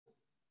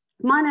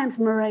My name's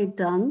Máiréad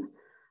Dunne.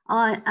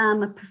 I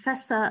am a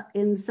professor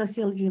in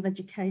sociology of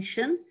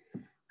education,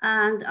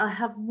 and I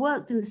have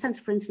worked in the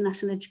Centre for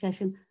International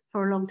Education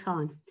for a long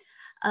time.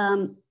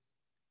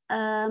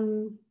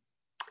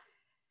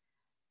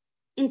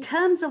 In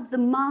terms of the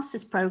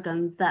master's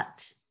programme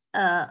that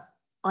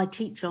I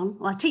teach on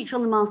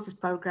the master's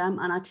programme,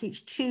 and I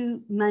teach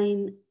two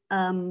main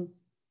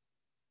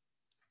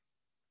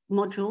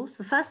modules.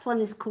 The first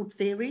one is called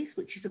Theories,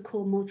 which is a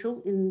core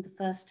module in the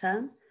first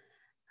term.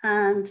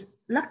 And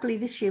luckily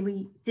this year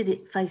we did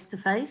it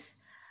face-to-face.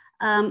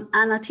 And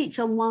I teach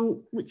on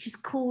one which is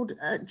called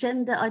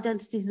Gender,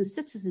 Identities and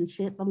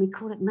Citizenship, and we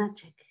call it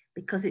Magic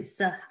because it's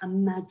a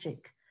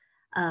magic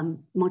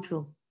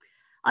module.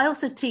 I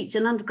also teach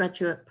an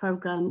undergraduate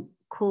programme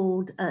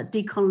called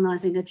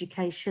Decolonising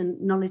Education,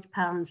 Knowledge,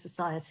 Power and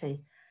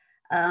Society,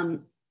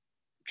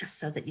 just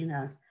so that you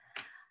know.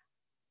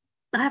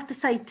 I have to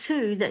say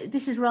too that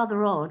this is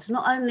rather odd.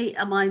 Not only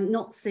am I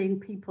not seeing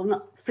people,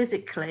 not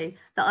physically,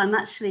 that I'm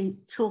actually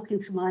talking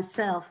to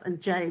myself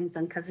and James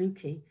and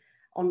Kazuki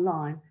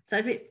online. So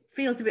if it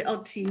feels a bit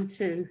odd to you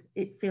too,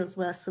 it feels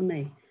worse for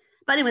me.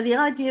 But anyway, the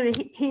idea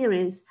here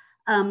is,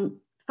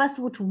 first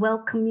of all, to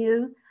welcome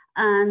you,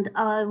 and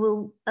I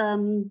will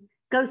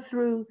go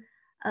through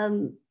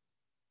a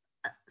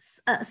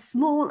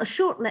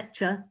short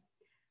lecture,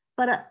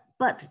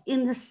 but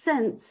in the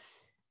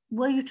sense,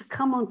 were you to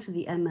come onto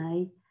the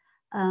MA,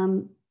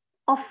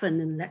 often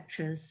in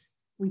lectures,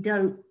 we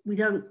don't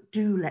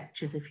do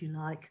lectures, if you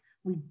like,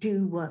 we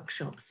do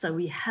workshops. So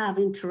we have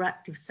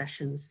interactive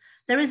sessions.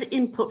 There is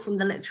input from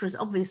the lecturers,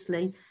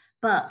 obviously,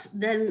 but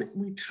then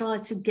we try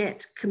to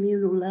get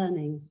communal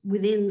learning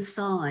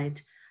inside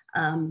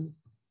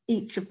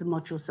each of the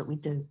modules that we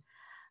do,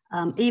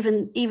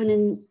 even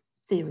in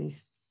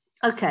theories.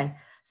 Okay,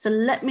 so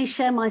let me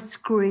share my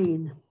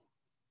screen.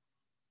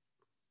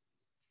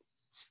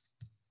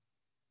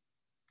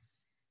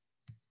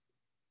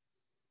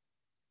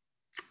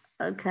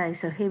 Okay,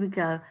 so here we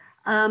go.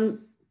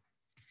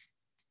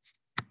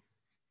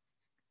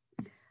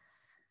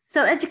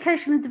 So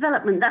education and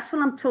development, that's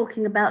what I'm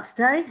talking about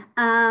today.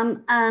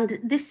 And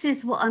this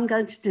is what I'm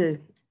going to do.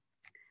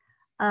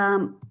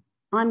 I'm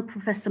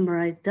Professor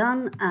Máiréad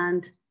Dunne,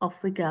 and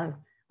off we go.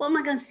 What am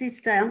I going to do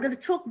today? I'm going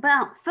to talk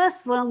about,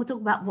 first of all, I'm going to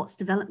talk about what's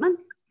development.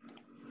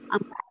 I'm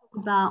going to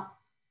talk about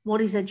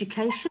what is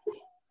education.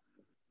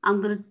 I'm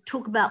going to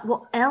talk about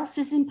what else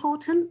is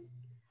important.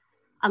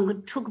 I'm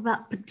going to talk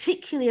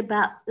particularly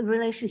about the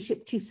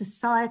relationship to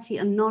society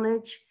and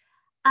knowledge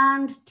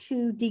and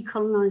to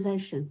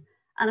decolonisation.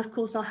 And of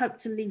course, I hope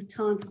to leave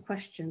time for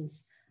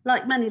questions.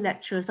 Like many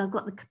lecturers, I've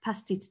got the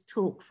capacity to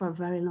talk for a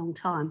very long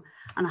time,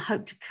 and I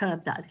hope to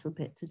curb that a little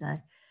bit today.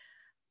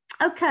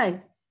 Okay,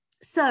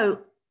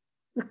 so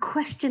the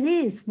question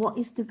is, what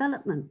is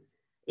development?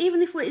 Even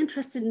if we're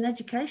interested in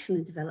education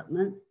and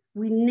development,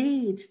 we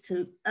need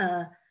to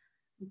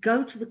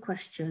go to the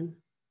question,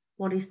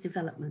 what is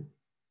development?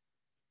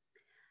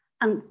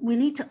 And we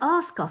need to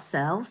ask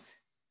ourselves,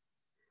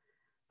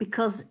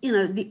 because, you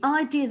know, the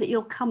idea that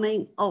you're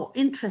coming or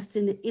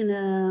interested in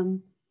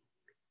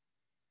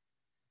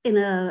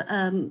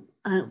a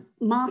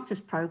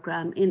master's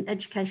program in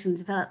education and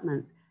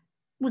development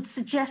would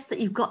suggest that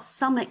you've got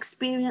some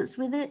experience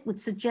with it, would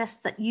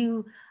suggest that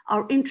you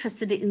are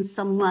interested in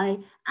some way.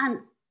 And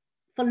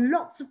for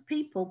lots of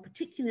people,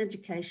 particularly in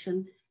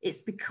education,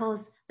 it's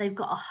because they've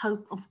got a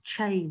hope of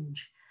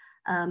change.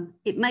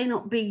 It may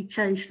not be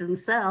change to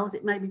themselves,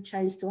 it may be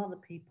change to other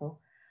people.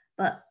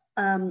 But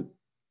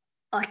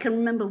I can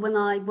remember when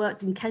I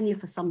worked in Kenya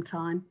for some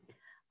time,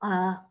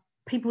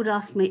 people would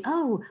ask me,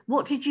 oh,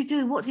 what did you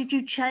do? What did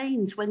you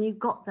change when you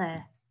got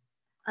there?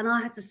 And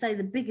I had to say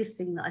the biggest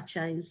thing that I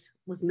changed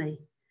was me.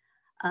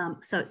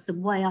 So it's the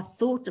way I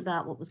thought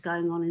about what was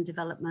going on in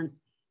development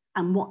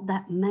and what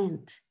that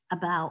meant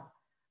about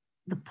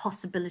the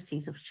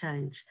possibilities of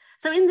change.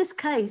 So in this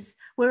case,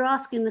 we're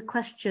asking the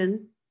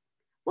question,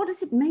 what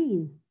does it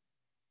mean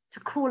to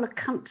call a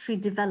country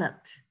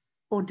developed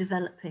or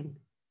developing?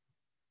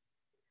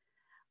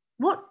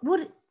 What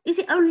is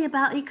it only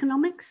about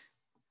economics?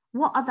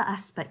 What other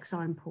aspects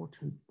are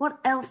important? What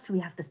else do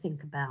we have to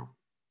think about?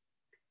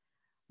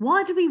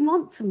 Why do we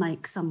want to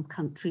make some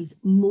countries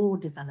more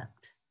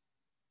developed?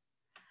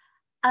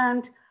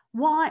 And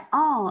why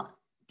are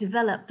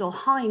developed or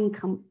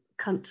high-income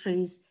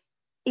countries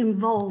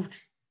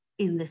involved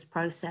in this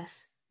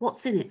process?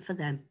 What's in it for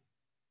them?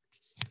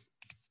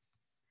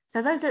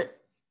 So those are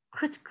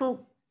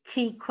critical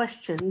key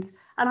questions.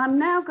 And I'm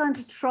now going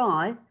to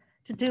try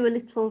to do a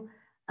little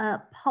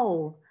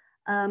poll.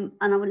 And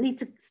I will need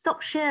to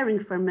stop sharing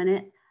for a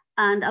minute.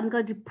 And I'm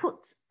going to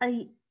put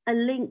a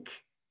link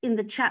in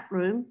the chat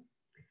room.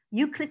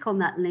 You click on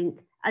that link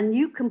and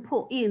you can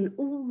put in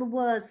all the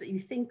words that you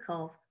think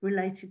of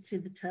related to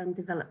the term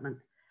development.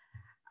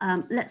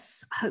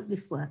 Let's hope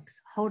this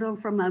works. Hold on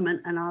for a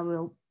moment and I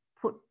will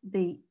put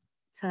the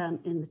term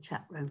in the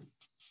chat room.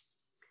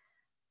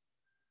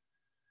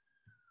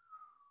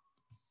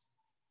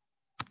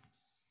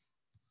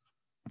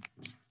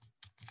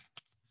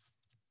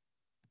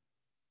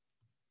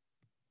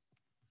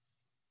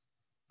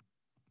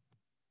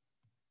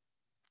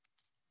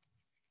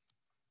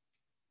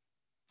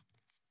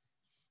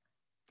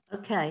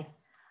 Okay,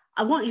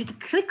 I want you to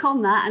click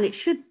on that and it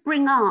should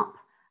bring up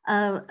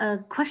a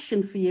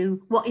question for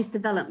you. What is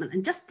development?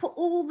 And just put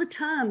all the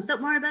terms,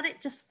 don't worry about it,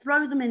 just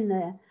throw them in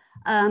there.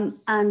 And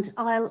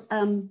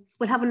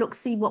we'll have a look,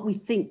 see what we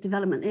think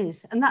development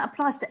is. And that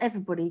applies to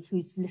everybody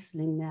who's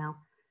listening now.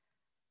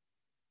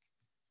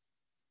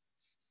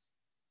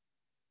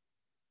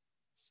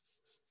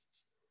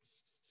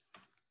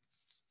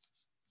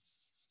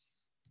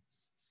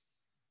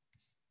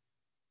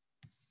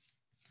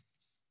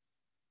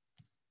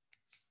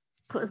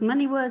 Put as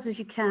many words as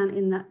you can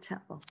in that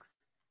chat box.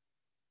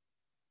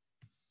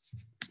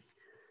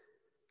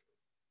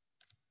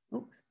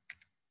 Oops.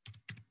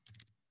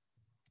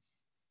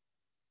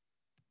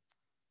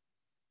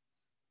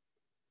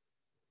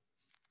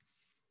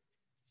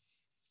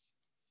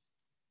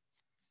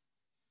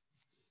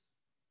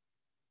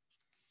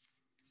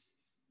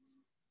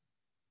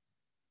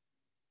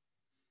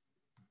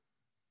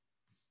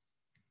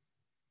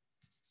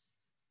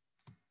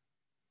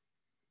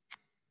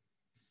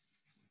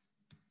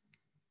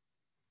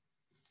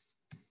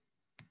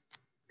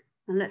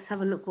 And let's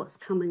have a look what's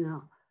coming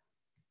up.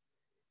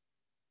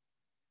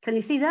 Can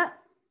you see that?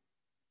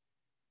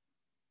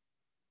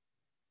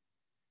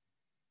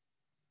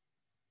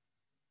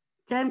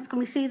 James, can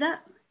we see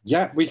that?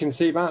 Yeah, we can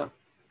see that.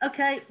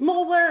 Okay,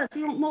 more words.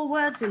 We want more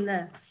words in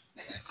there.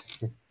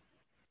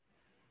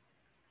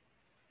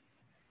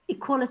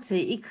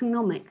 Equality,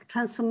 economic,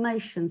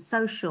 transformation,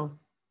 social.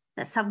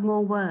 Let's have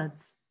more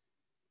words.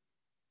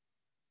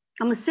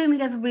 I'm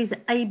assuming everybody's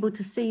able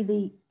to see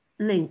the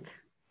link.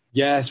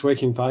 Yeah, it's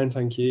working fine,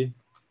 thank you.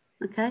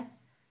 Okay,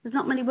 there's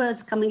not many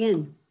words coming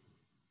in.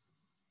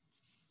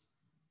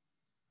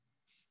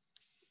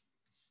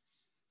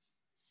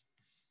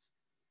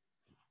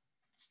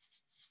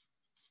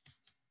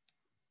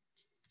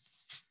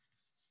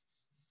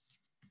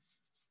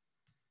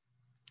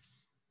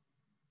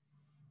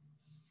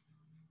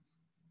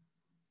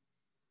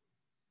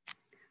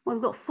 Well,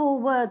 we've got 4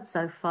 words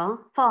so far.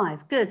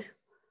 5, good.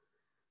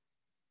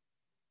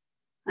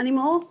 Any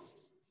more?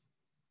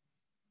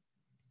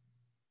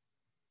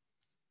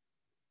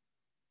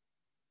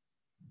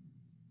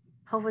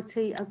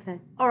 Poverty, okay.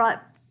 All right,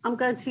 I'm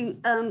going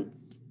to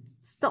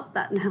stop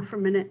that now for a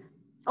minute.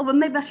 Oh, but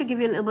maybe I should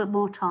give you a little bit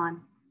more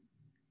time.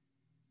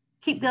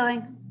 Keep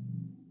going.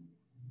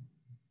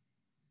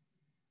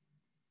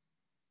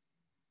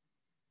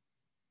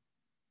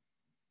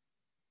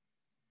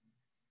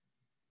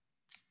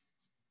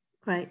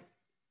 Great.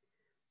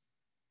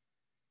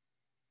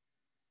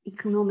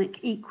 Economic,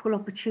 equal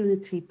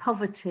opportunity,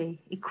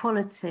 poverty,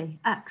 equality,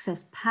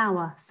 access,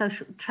 power,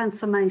 social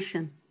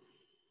transformation.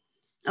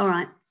 All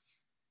right.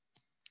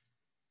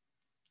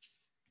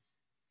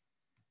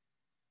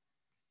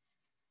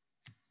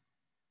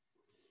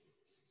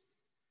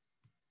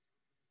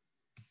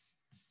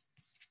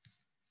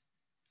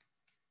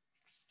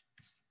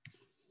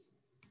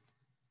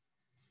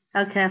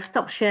 Okay, I've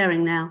stopped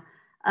sharing now.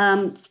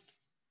 And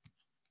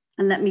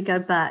let me go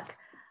back.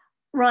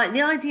 Right,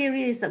 the idea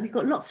is that we've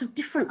got lots of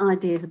different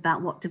ideas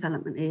about what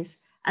development is.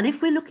 And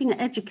if we're looking at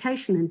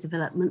education and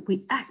development,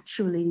 we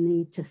actually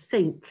need to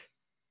think,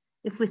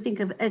 if we think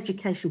of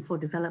education for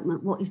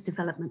development, what is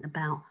development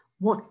about?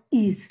 What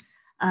is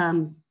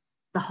the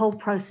whole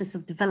process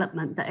of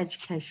development that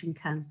education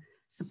can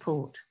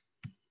support?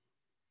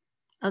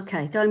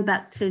 Okay, going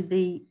back to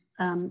the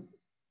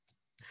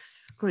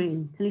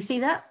screen. Can you see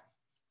that?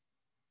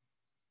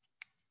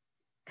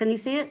 Can you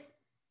see it?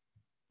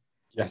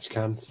 Yes,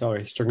 can.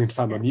 Sorry, struggling to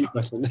find my mute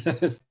button.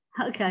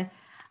 Okay.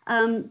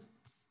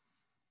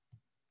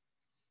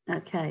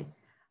 Okay.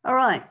 All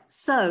right.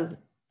 So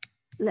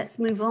let's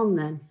move on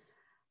then.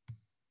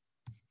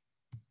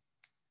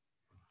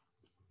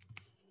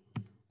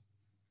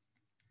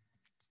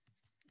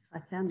 If I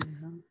can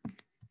move on.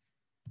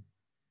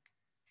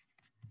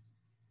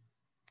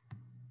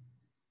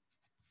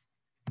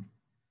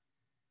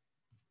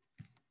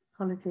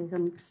 Apologies,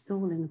 I'm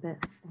stalling a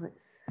bit, or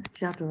it's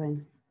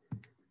juddering.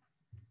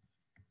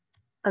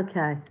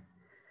 Okay.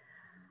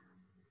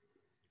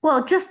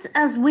 Well, just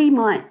as we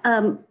might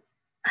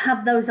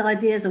have those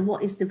ideas of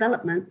what is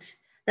development,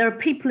 there are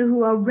people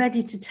who are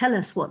ready to tell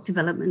us what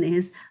development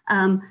is.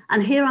 And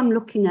here I'm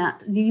looking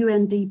at the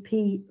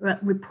UNDP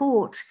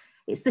report.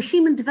 It's the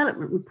Human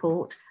Development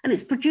Report, and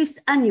it's produced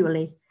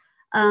annually.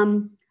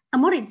 And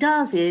what it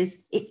does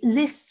is it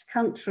lists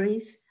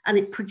countries and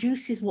it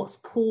produces what's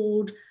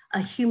called a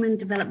Human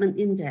Development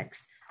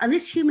Index. And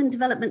this Human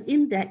Development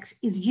Index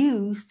is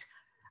used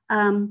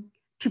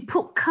to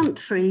put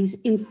countries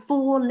in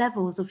 4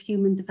 levels of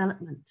human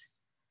development.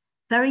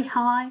 Very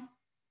high,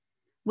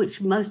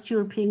 which most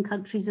European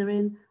countries are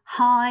in,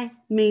 high,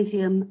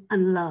 medium,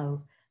 and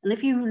low. And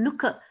if you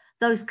look at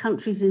those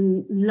countries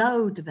in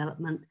low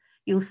development,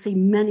 you'll see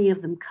many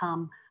of them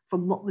come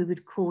from what we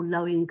would call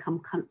low-income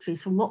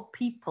countries, from what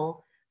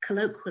people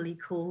colloquially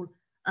call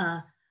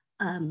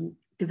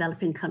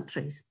developing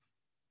countries.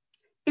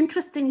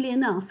 Interestingly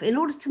enough, in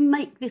order to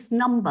make this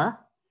number,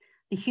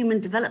 the Human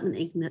Development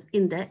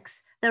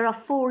Index, there are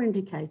 4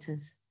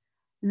 indicators: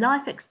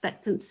 life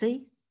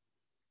expectancy,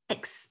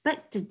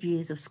 expected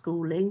years of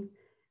schooling,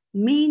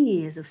 mean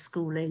years of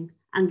schooling,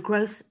 and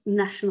gross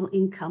national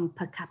income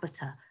per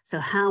capita. So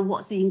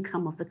what's the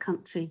income of the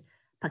country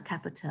per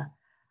capita?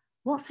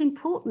 What's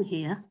important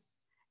here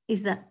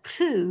is that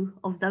 2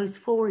 of those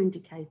 4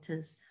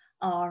 indicators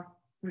are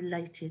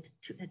related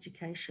to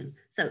education.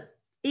 So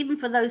even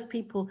for those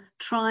people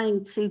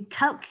trying to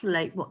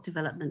calculate what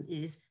development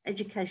is,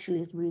 education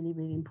is really,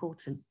 really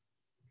important.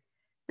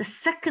 The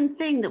second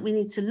thing that we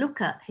need to look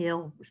at here,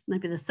 or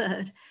maybe the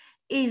third,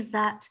 is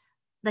that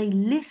they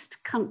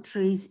list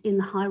countries in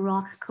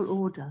hierarchical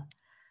order.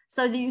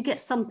 So that you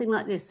get something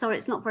like this. Sorry,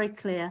 it's not very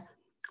clear,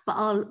 but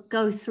I'll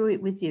go through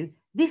it with you.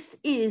 This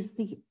is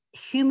the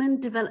Human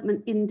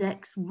Development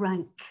Index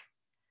rank.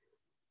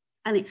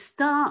 And it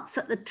starts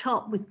at the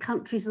top with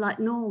countries like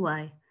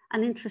Norway,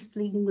 and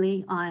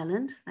interestingly,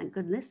 Ireland, thank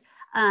goodness,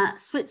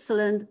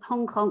 Switzerland,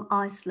 Hong Kong,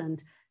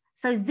 Iceland.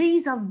 So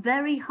these are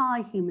very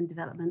high human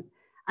development.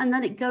 And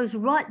then it goes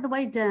right the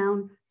way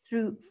down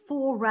through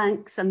 4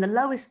 ranks, and the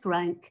lowest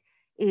rank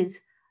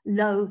is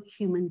low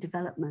human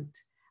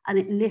development. And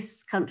it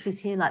lists countries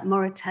here like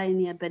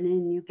Mauritania,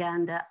 Benin,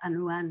 Uganda, and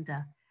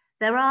Rwanda.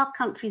 There are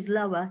countries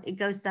lower, it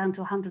goes down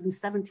to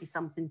 170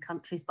 something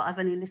countries, but I've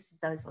only listed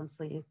those ones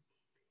for you.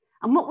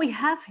 And what we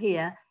have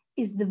here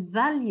is the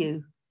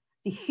value,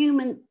 the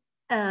Human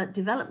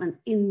Development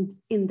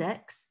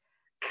Index,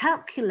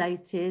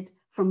 calculated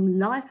from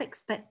life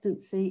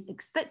expectancy,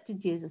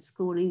 expected years of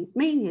schooling,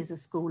 mean years of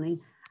schooling,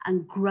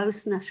 and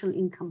gross national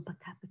income per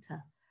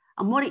capita.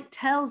 And what it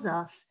tells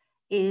us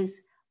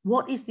is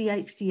what is the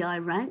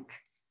HDI rank,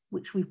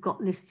 which we've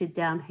got listed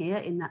down here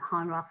in that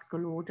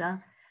hierarchical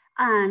order.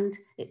 And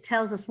it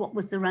tells us what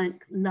was the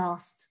rank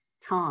last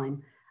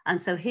time.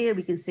 And so here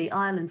we can see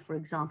Ireland, for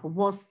example,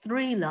 was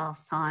 3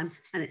 last time,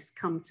 and it's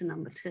come to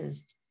number 2.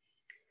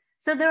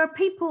 So there are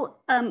people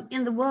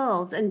in the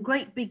world and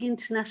great big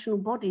international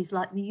bodies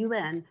like the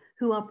UN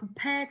who are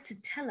prepared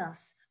to tell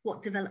us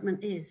what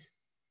development is.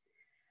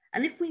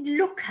 And if we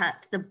look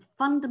at the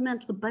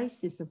fundamental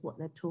basis of what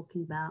they're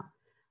talking about,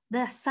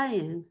 they're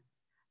saying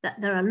that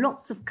there are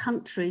lots of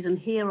countries, and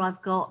here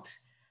I've got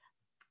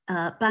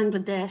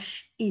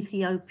Bangladesh,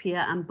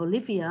 Ethiopia, and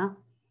Bolivia,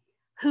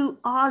 who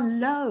are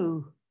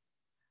low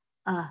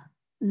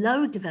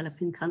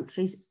developing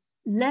countries,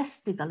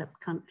 less developed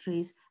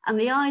countries. And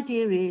the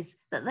idea is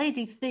that they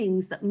do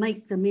things that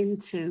make them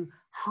into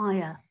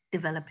higher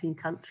developing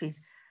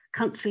countries,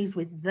 countries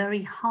with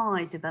very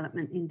high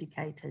development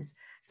indicators.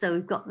 So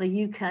we've got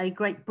the UK,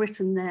 Great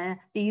Britain there,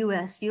 the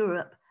US,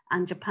 Europe,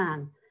 and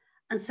Japan.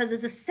 And so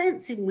there's a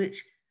sense in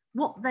which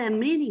what they're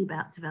meaning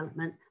about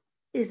development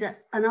is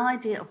an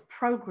idea of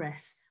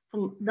progress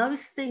from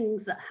those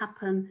things that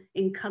happen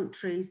in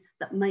countries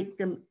that make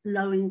them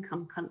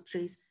low-income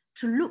countries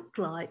to look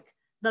like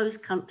those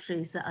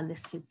countries that are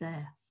listed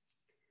there.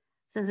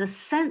 So there's a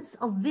sense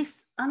of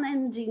this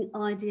unending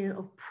idea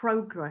of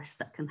progress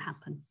that can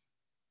happen.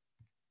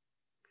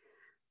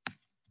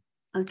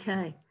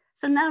 Okay,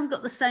 so now we've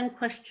got the same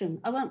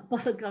question. I won't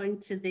bother going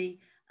to the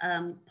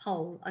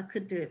poll. I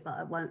could do it, but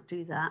I won't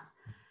do that.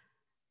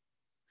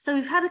 So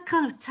we've had a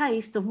kind of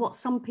taste of what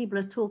some people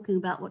are talking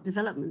about what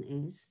development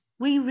is.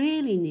 We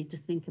really need to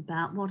think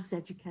about what is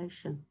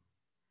education?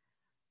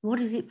 What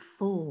is it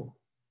for?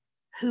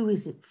 Who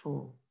is it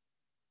for?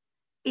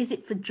 Is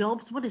it for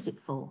jobs? What is it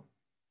for?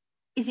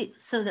 Is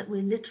it so that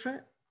we're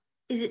literate?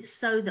 Is it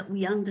so that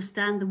we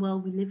understand the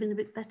world we live in a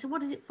bit better?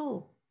 What is it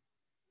for?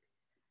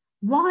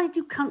 Why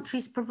do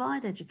countries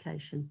provide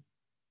education?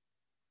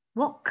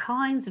 What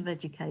kinds of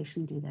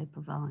education do they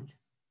provide?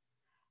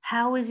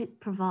 How is it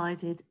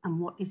provided and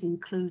what is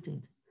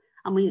included?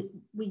 I mean,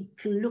 we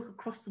can look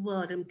across the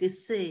world and we can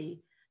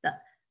see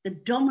that the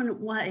dominant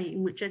way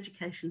in which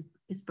education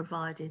is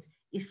provided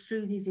is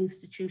through these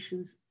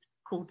institutions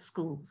called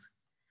schools,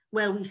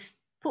 where we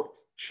put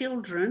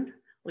children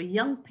or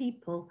young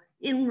people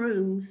in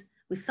rooms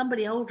with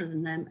somebody older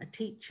than them, a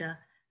teacher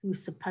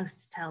who's supposed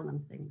to tell them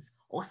things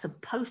or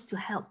supposed to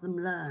help them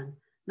learn.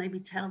 Maybe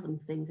tell them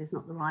things is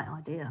not the right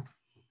idea.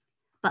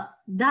 But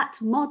that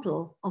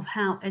model of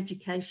how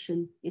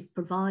education is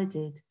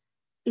provided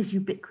is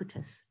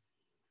ubiquitous.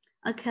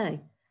 Okay,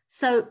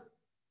 so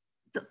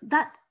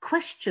that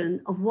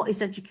question of what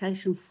is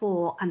education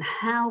for and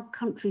how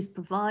countries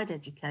provide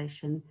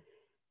education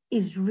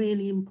is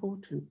really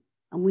important.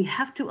 And we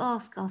have to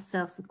ask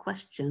ourselves the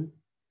question,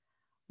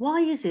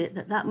 why is it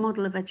that that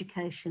model of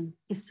education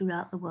is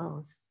throughout the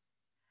world?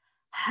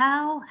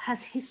 How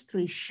has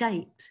history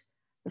shaped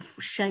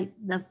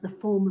the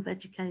form of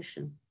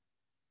education?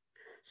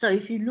 So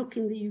if you look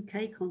in the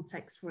UK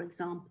context, for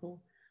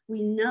example,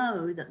 we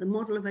know that the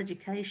model of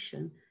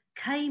education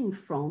came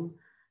from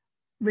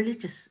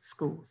religious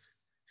schools,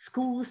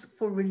 schools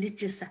for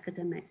religious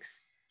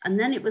academics. And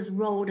then it was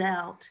rolled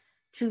out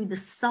to the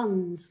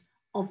sons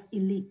of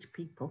elite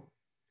people.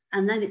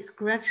 And then it's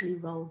gradually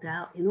rolled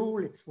out in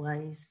all its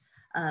ways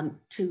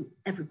to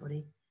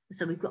everybody.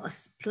 So we've got a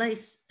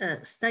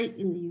state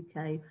in the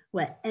UK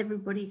where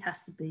everybody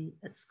has to be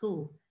at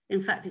school.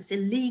 In fact, it's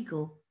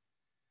illegal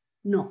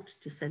not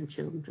to send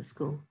children to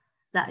school.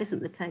 That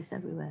isn't the case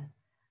everywhere.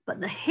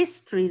 But the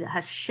history that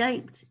has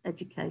shaped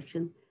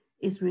education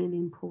is really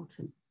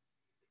important.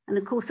 And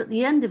of course, at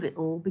the end of it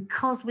all,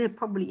 because we're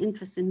probably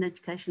interested in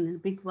education in a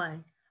big way,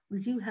 we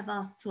do have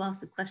to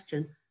ask the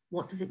question,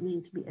 what does it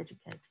mean to be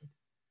educated?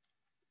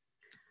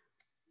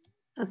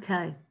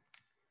 Okay.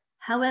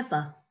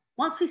 However,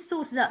 once we've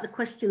sorted out the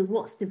question of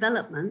what's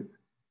development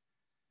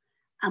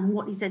and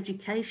what is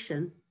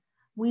education,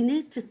 we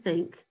need to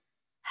think,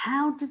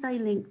 how do they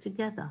link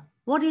together?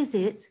 What is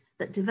it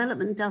that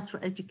development does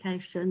for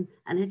education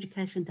and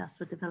education does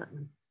for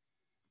development?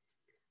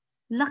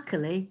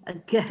 Luckily,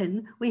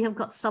 again, we have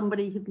got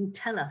somebody who can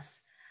tell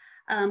us.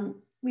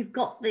 We've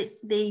got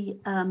the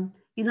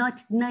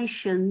United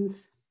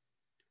Nations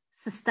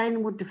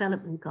Sustainable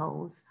Development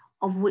Goals,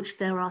 of which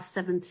there are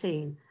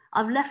 17.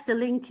 I've left a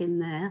link in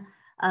there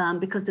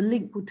because the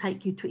link will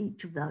take you to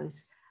each of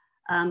those.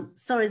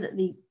 Sorry that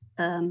the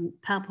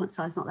PowerPoint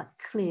side is not that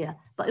clear,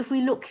 but if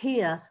we look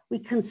here, we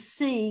can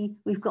see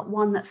we've got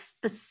one that's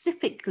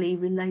specifically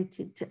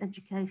related to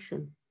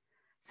education.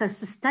 So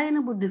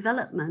sustainable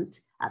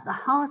development at the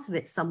heart of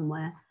it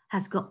somewhere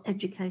has got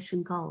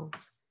education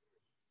goals.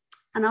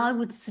 And I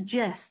would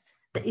suggest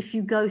that if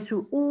you go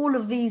through all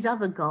of these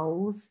other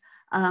goals,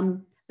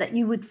 that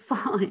you would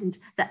find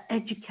that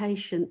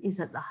education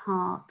is at the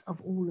heart of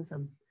all of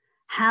them.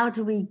 How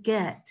do we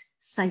get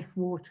safe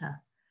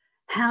water?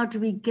 How do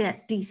we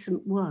get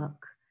decent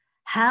work?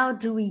 How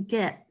do we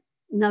get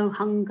no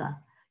hunger?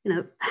 You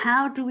know,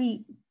 how do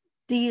we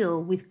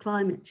deal with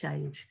climate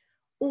change?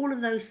 All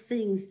of those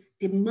things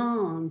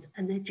demand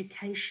an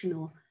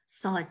educational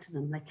side to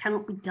them. They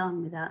cannot be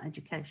done without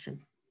education.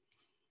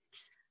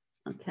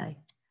 Okay,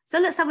 so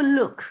let's have a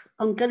look.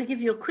 I'm going to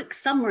give you a quick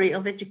summary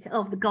of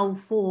the goal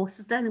 4,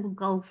 sustainable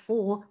goal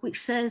 4, which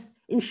says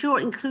ensure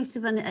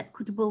inclusive and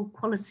equitable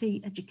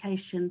quality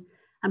education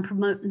and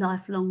promote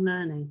lifelong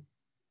learning.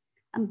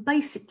 And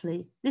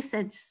basically, this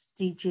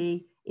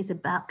SDG is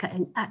about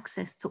getting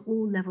access to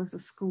all levels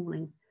of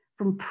schooling,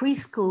 from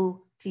preschool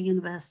to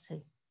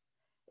university.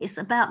 It's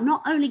about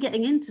not only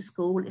getting into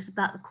school, it's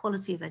about the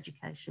quality of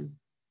education.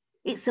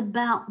 It's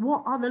about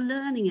what are the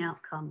learning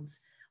outcomes.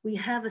 We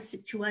have a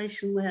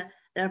situation where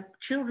there are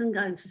children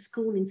going to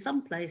school in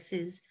some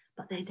places,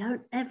 but they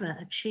don't ever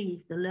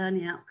achieve the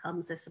learning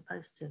outcomes they're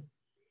supposed to.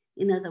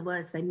 In other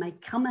words, they may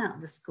come out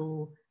of the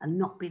school and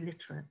not be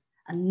literate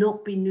and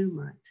not be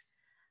numerate.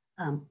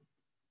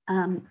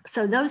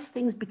 So those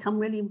things become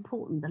really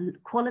important, the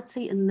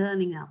quality and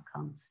learning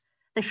outcomes.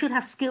 They should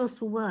have skills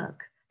for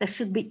work. There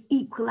should be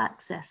equal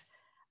access.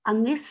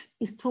 And this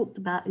is talked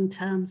about in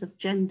terms of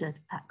gendered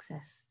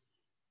access.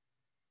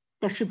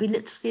 There should be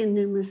literacy and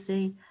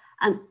numeracy,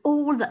 and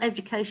all that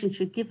education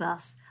should give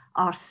us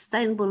are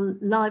sustainable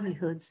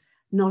livelihoods,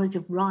 knowledge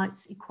of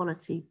rights,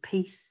 equality,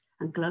 peace,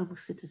 and global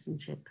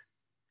citizenship.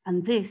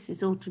 And this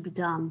is all to be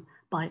done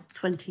by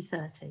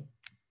 2030.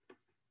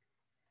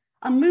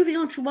 I'm moving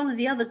on to one of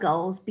the other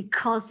goals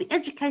because the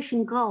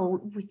education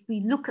goal, if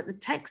we look at the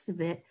text of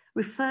it,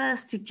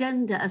 refers to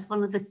gender as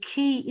one of the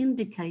key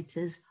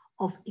indicators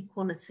of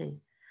equality.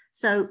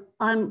 So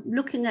I'm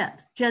looking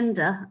at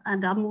gender,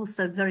 and I'm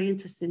also very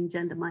interested in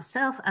gender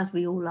myself, as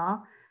we all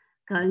are,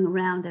 going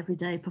around every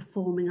day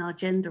performing our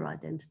gender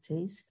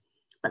identities.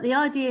 But the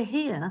idea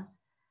here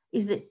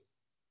is that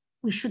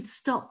we should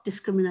stop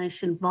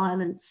discrimination,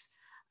 violence,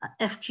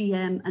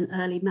 FGM, and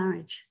early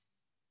marriage.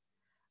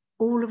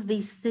 All of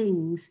these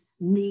things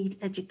need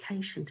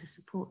education to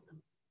support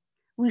them.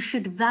 We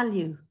should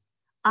value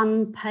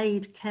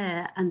unpaid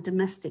care and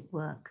domestic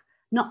work.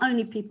 Not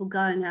only people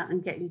going out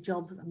and getting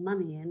jobs and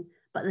money in,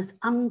 but there's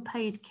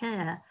unpaid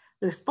care,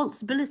 the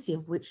responsibility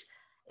of which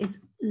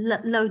is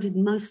loaded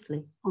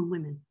mostly on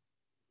women.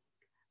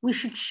 We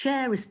should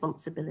share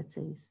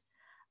responsibilities.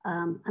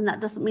 And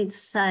that doesn't mean to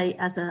say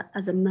as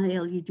a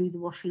male, you do the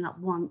washing up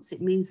once.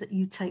 It means that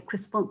you take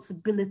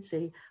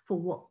responsibility for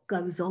what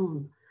goes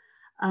on.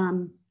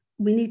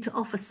 We need to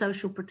offer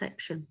social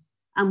protection,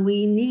 and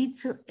we need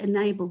to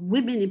enable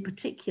women in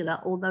particular,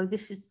 although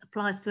this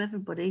applies to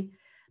everybody,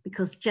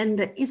 because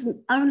gender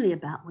isn't only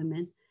about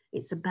women,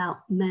 it's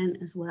about men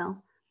as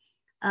well.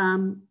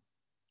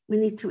 We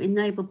need to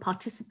enable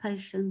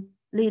participation,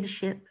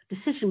 leadership,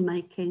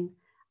 decision-making,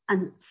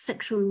 and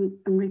sexual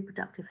and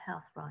reproductive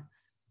health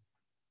rights.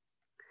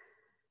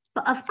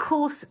 But of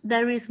course,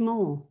 there is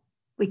more.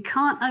 We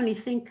can't only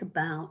think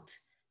about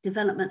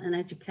development and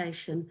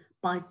education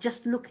by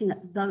just looking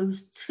at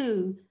those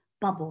two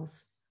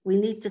bubbles. We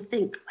need to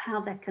think how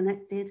they're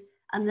connected,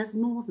 and there's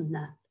more than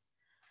that.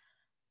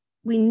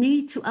 We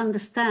need to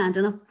understand,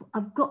 and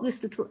I've got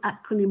this little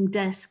acronym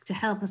desk to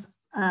help us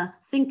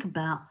think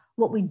about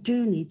what we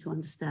do need to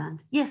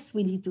understand. Yes,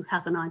 we need to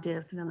have an idea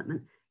of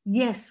development.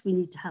 Yes, we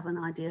need to have an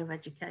idea of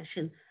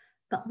education,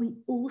 but we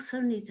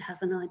also need to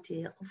have an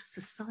idea of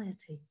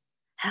society.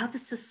 How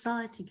does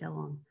society go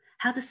on?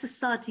 How does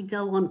society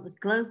go on at the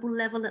global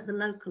level, at the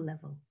local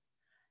level?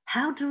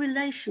 How do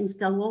relations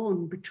go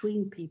on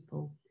between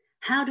people?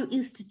 How do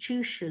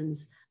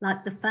institutions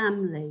like the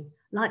family,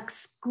 like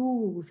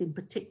schools in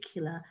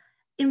particular,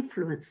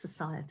 influence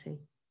society?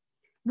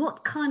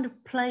 What kind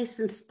of place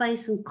and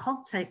space and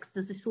context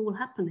does this all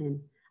happen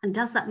in? And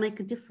does that make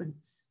a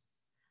difference?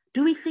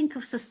 Do we think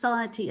of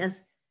society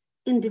as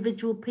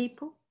individual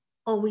people,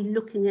 or are we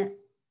looking at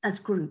as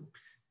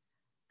groups?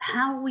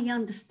 How are we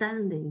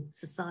understanding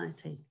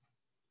society?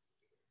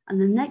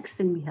 And the next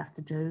thing we have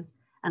to do,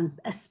 and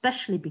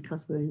especially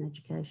because we're in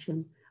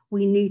education,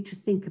 we need to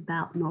think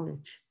about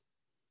knowledge.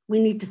 We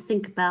need to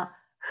think about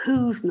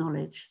whose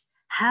knowledge.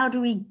 How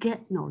do we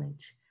get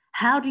knowledge?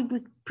 How do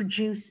we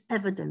produce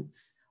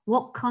evidence?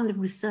 What kind of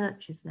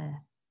research is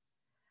there?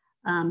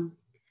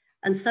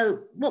 And so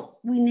what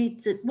we need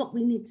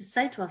to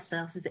say to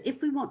ourselves is that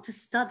if we want to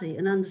study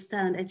and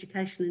understand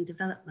education and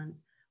development,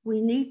 we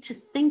need to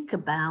think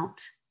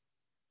about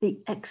the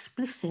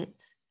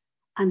explicit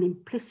and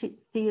implicit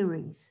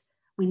theories.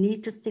 We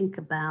need to think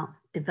about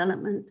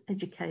development,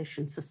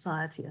 education,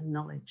 society, and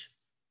knowledge.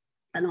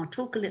 And I'll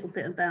talk a little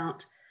bit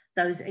about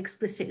those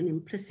explicit and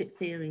implicit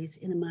theories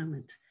in a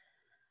moment.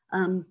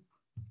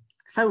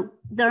 So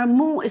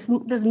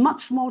there's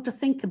much more to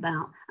think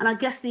about. And I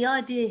guess the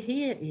idea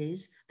here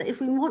is that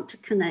if we want to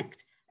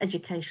connect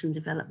education and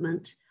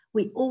development,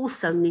 we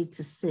also need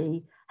to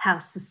see how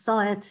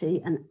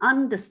society and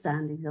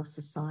understandings of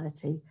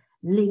society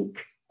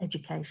link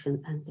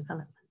education and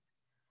development.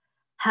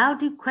 How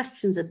do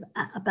questions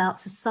about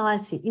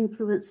society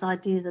influence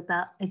ideas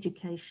about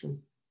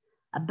education,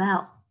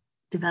 about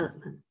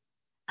development,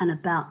 and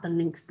about the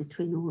links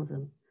between all of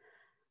them?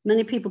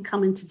 Many people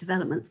come into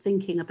development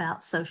thinking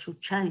about social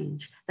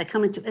change. They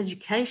come into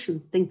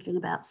education thinking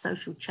about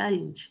social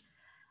change.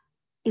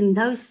 In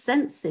those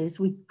senses,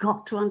 we've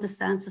got to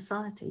understand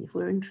society if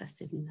we're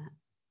interested in that.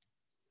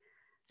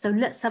 So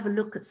let's have a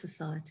look at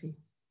society.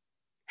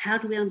 How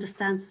do we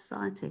understand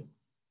society?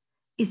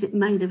 Is it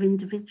made of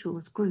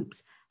individuals,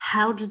 groups?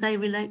 How do they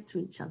relate to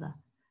each other?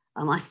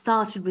 I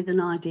started with an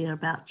idea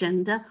about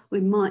gender.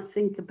 We might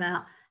think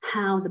about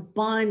how the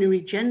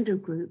binary gender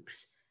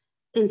groups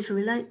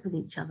interrelate with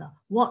each other.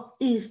 What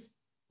is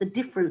the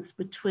difference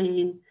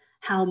between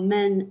how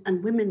men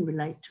and women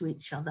relate to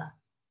each other?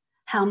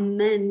 How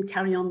men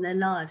carry on their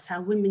lives,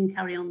 how women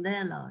carry on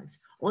their lives,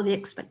 or the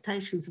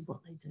expectations of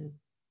what they do.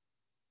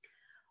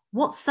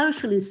 What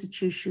social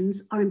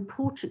institutions are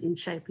important in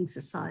shaping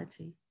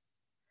society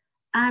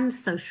and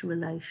social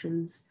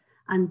relations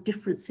and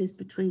differences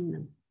between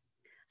them.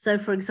 So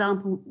for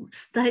example,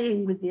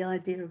 staying with the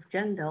idea of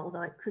gender,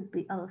 although it could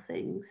be other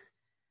things,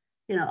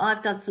 you know,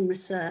 I've done some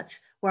research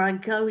where I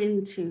go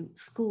into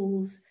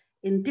schools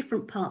in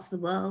different parts of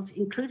the world,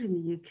 including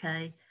the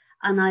UK,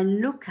 and I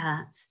look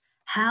at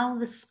how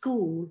the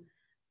school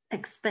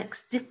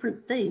expects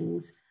different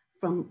things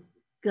from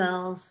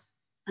girls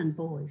and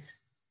boys,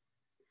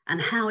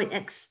 and how it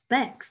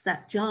expects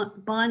that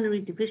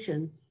binary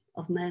division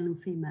of male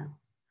and female.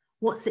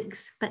 What's it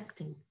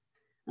expecting?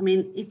 I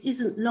mean, it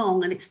isn't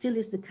long, and it still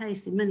is the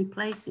case in many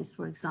places,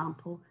 for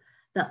example,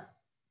 that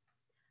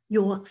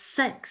your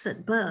sex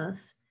at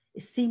birth,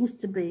 it seems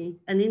to be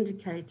an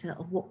indicator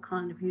of what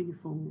kind of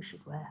uniform you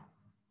should wear.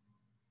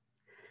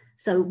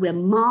 So we're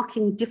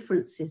marking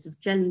differences of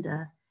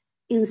gender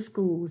in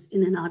schools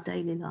and in our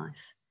daily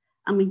life.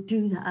 And we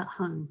do that at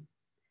home.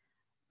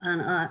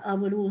 And I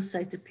would always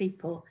say to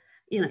people,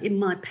 you know, in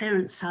my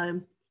parents'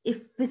 home,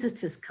 if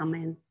visitors come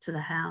in to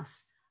the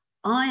house,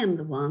 I am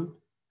the one,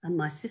 and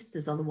my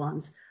sisters are the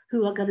ones,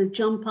 who are going to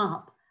jump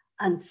up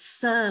and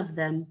serve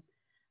them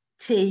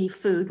tea,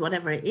 food,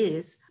 whatever it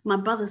is. My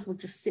brothers will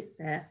just sit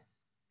there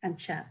and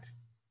chat.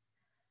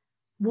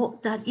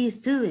 What that is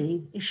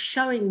doing is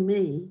showing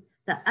me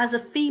that as a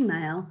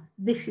female,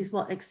 this is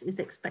what is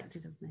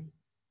expected of me.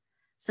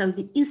 So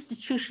the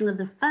institution of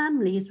the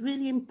family is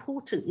really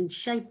important in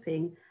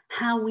shaping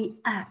how we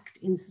act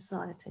in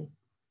society.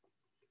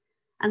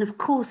 And of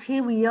course,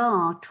 here we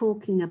are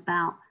talking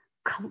about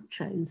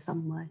culture in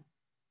some way.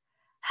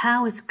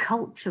 How is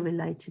culture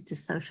related to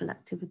social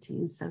activity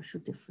and social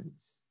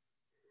difference?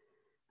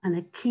 And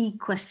a key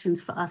question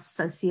for us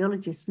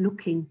sociologists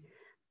looking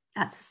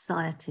at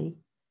society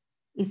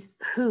is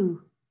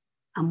who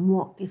and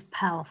what is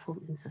powerful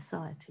in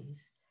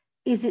societies?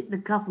 Is it the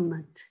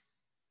government?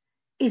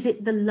 Is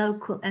it the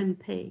local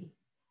MP?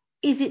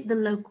 Is it the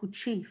local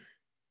chief?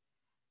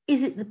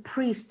 Is it the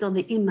priest or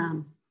the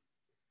imam?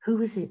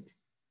 Who is it?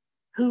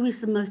 Who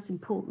is the most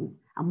important?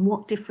 And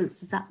what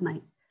difference does that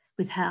make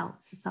with how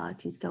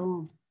societies go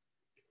on?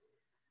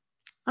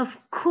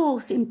 Of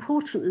course,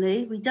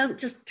 importantly, we don't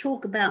just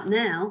talk about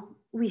now,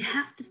 we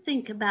have to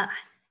think about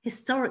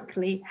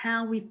historically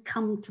how we've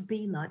come to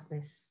be like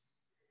this.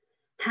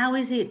 How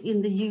is it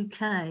in the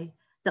UK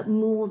that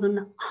more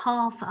than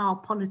half our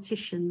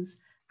politicians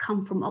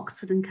come from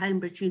Oxford and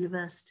Cambridge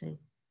University,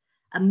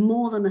 and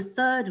more than a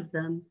third of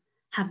them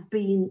have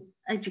been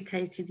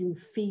educated in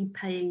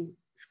fee-paying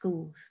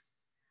schools?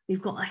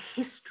 We've got a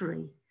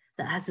history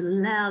that has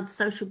allowed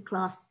social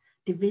class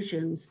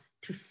divisions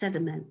to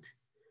sediment.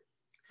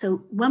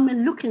 So when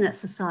we're looking at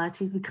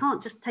societies, we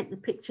can't just take the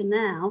picture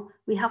now,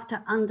 we have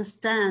to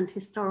understand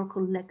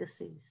historical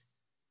legacies.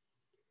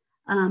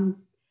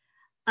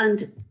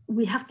 And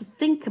we have to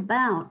think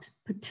about,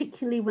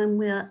 particularly when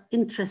we're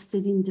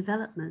interested in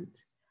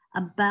development,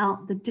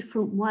 about the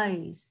different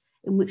ways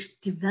in which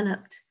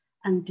developed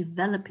and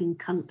developing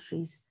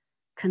countries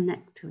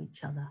connect to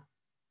each other.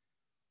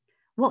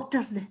 What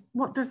does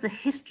the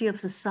history of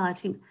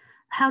society,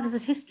 how does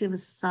the history of a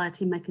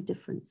society make a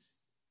difference?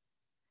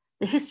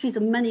 The histories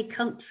of many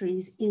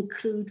countries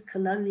include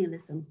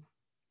colonialism.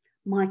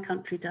 My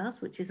country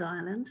does, which is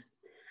Ireland,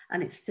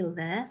 and it's still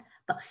there,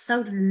 but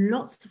so do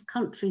lots of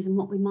countries in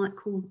what we might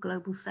call the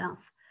global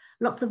south.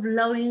 Lots of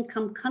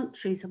low-income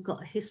countries have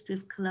got a history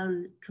of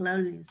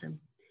colonialism.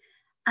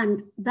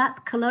 And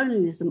that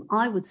colonialism,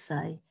 I would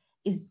say,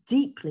 is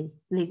deeply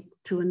linked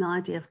to an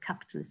idea of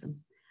capitalism.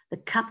 The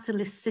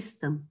capitalist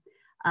system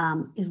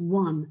is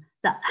one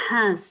that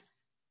has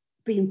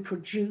been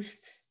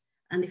produced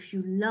and, if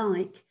you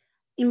like,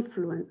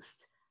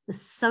 influenced the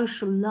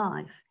social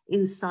life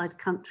inside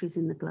countries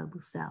in the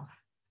global south.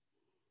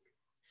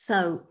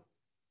 So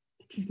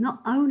it is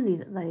not only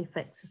that they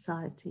affect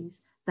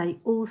societies, they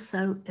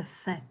also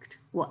affect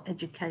what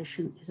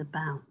education is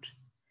about.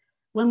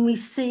 When we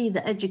see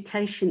that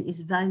education is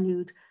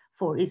valued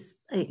for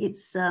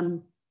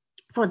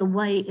for the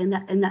way in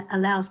that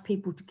allows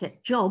people to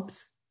get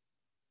jobs,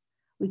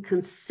 we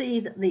can see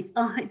that the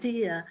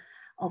idea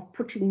of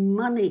putting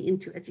money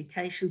into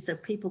education so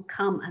people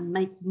come and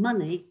make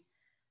money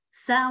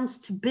sounds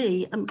to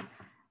be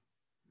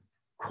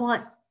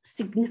quite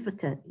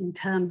significant in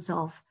terms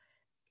of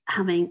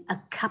having a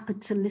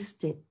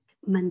capitalistic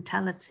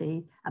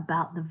mentality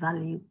about the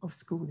value of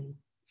schooling.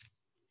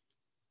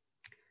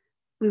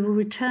 We will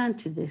return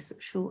to this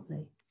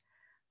shortly,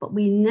 but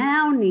we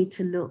now need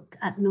to look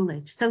at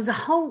knowledge. So as a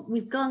whole,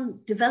 we've gone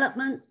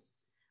development,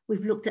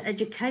 we've looked at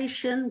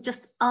education,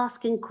 just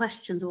asking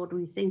questions, what do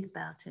we think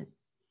about it?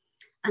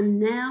 And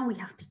now we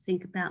have to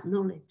think about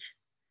knowledge,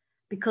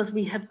 because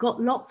we have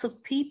got lots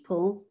of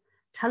people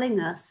telling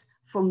us,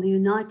 from the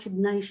United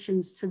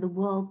Nations to the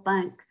World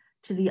Bank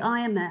to the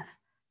IMF,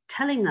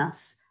 telling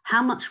us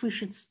how much we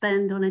should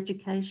spend on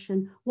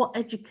education, what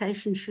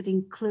education should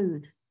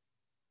include,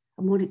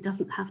 and what it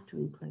doesn't have to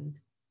include,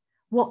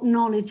 what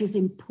knowledge is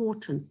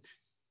important.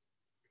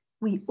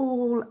 We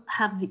all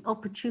have the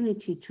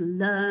opportunity to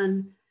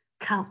learn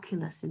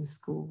calculus in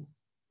school.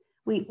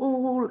 We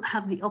all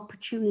have the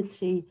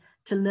opportunity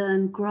to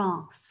learn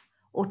graphs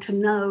or to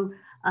know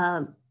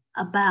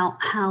about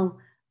how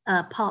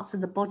parts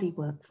of the body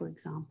work, for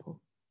example.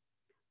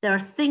 There are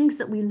things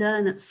that we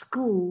learn at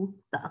school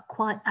that are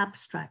quite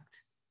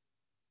abstract.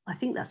 I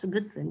think that's a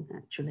good thing,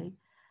 actually.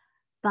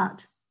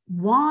 But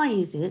why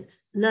is it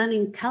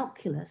learning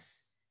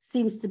calculus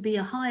seems to be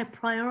a higher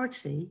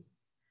priority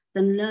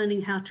than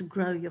learning how to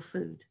grow your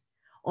food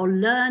or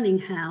learning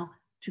how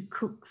to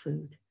cook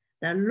food?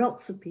 There are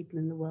lots of people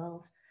in the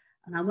world,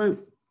 and I won't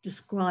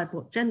describe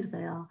what gender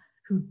they are,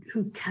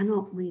 who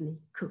cannot really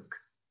cook.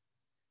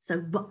 So,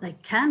 but they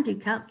can do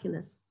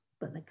calculus,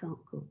 but they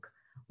can't cook.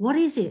 What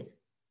is it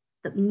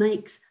that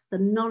makes the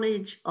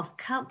knowledge of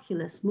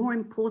calculus more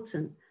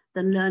important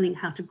than learning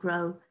how to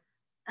grow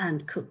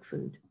and cook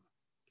food?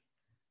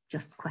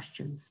 Just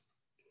questions.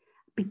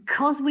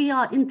 Because we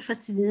are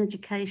interested in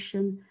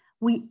education,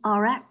 we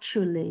are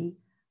actually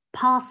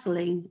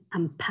parceling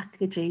and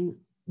packaging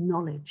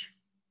knowledge.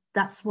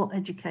 That's what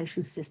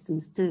education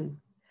systems do.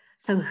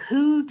 So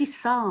who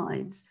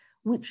decides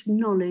which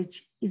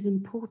knowledge is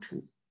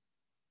important?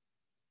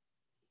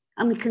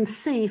 And we can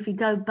see, if we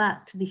go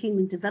back to the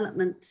Human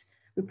Development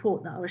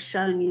Report that I was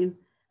showing you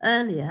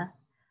earlier,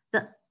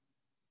 that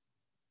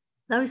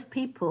those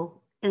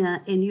people in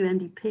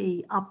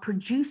UNDP are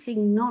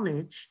producing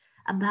knowledge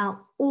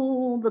about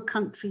all the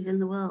countries in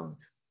the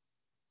world.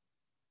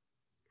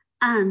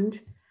 And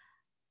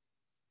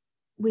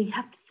we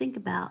have to think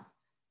about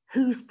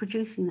who's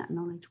producing that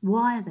knowledge.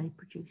 Why are they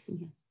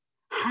producing it?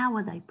 How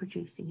are they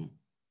producing it?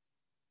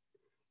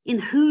 In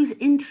whose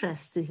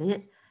interest is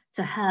it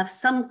to have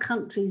some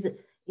countries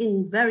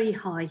in very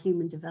high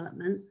human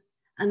development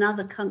and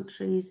other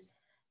countries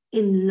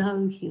in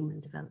low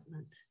human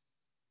development?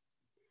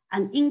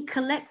 And in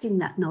collecting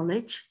that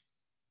knowledge,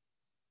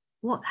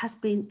 what has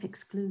been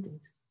excluded?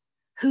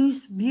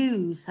 Whose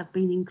views have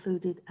been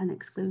included and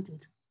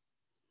excluded?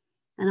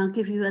 And I'll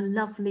give you a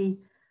lovely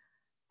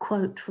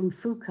quote from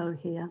Foucault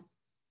here.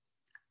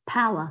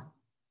 Power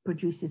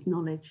produces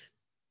knowledge.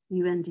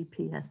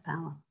 UNDP has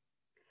power.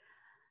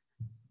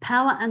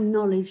 Power and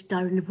knowledge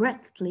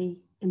directly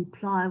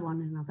imply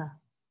one another.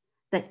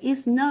 There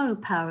is no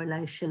power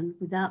relation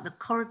without the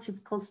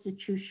correlative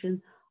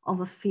constitution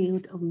of a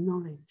field of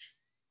knowledge.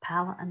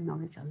 Power and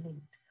knowledge are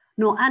linked,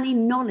 nor any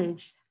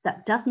knowledge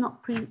that does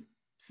not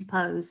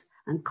presuppose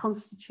and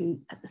constitute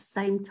at the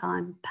same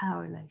time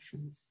power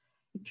relations.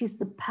 It is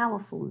the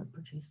powerful that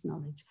produce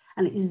knowledge,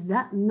 and it is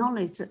that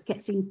knowledge that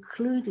gets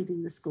included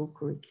in the school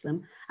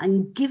curriculum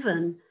and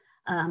given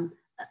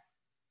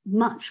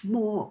much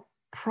more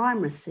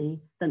primacy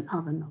than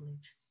other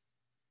knowledge.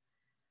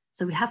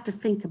 So we have to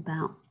think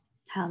about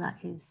how that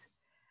is.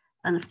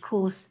 And of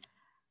course,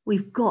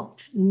 we've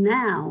got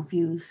now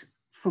views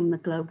from the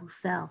global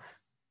south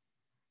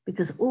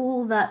because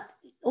all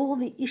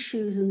the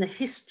issues and the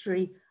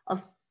history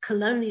of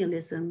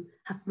colonialism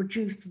have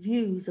produced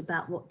views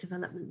about what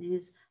development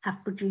is,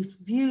 have produced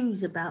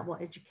views about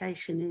what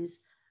education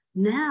is.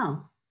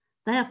 Now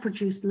they are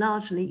produced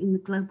largely in the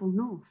global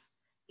north,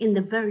 in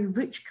the very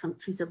rich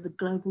countries of the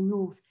global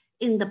north,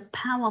 in the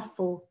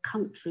powerful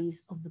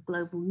countries of the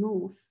global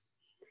north.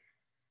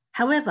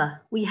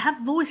 However, we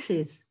have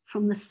voices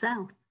from the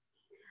south,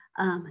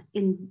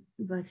 in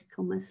inverted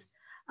commas.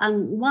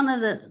 And one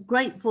of the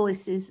great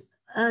voices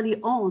early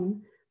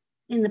on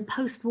in the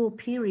post-war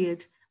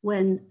period,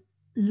 when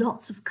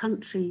lots of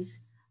countries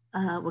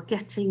were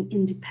getting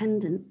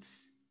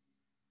independence.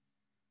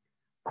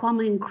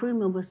 Kwame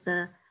Nkrumah was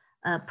the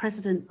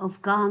president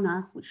of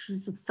Ghana, which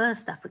was the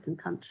first African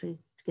country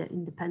to get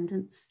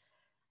independence.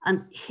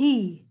 And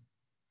he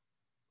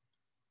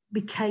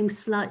became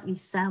slightly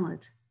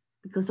soured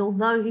because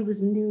although he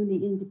was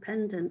newly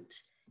independent,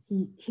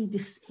 he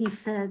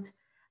said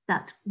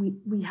that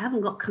we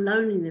haven't got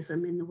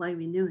colonialism in the way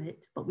we knew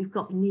it, but we've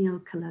got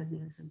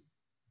neo-colonialism.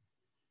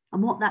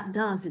 And what that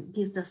does, it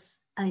gives us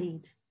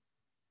aid.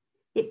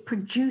 It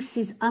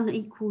produces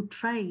unequal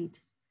trade.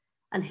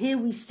 And here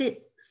we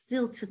sit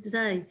still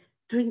today,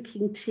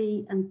 drinking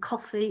tea and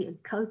coffee and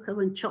cocoa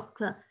and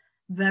chocolate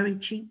very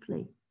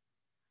cheaply,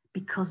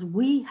 because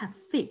we have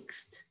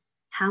fixed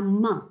how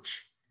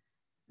much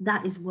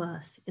that is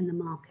worth in the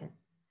market.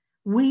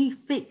 We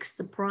fix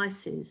the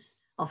prices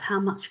of how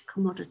much a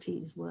commodity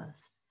is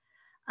worth.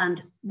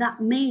 And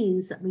that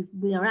means that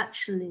we are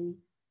actually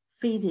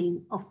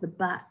feeding off the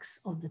backs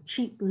of the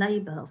cheap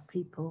labor of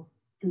people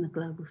in the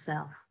global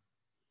south.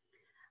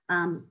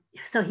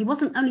 So he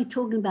wasn't only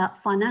talking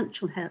about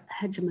financial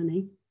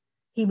hegemony,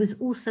 he was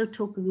also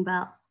talking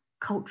about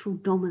cultural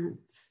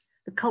dominance,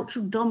 the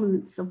cultural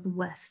dominance of the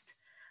West.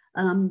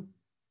 And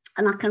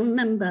I can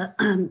remember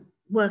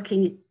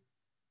working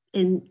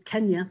in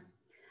Kenya,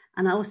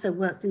 and I also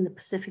worked in the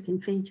Pacific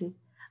in Fiji,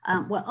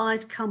 where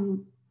I'd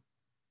come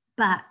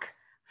back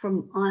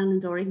from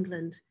Ireland or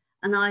England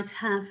and I'd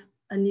have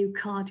a new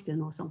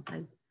cardigan or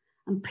something,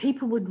 and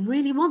people would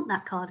really want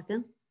that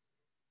cardigan,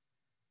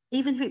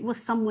 even if it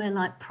was somewhere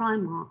like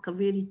Primark, a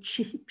really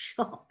cheap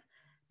shop,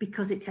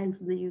 because it came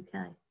from the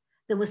UK.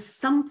 There was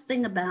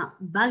something about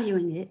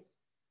valuing it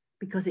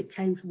because it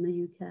came from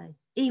the UK,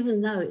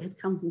 even though it had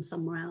come from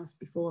somewhere else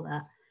before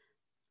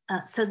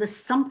that. So there's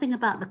something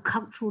about the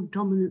cultural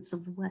dominance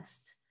of the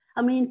West.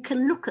 I mean, you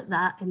can look at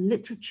that in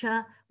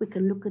literature, we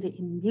can look at it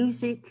in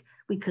music,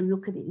 we can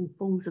look at it in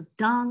forms of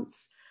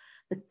dance.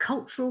 The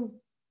cultural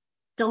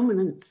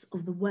dominance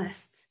of the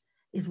West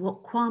is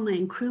what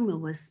Kwame Nkrumah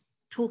was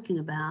talking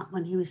about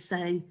when he was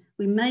saying,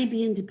 we may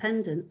be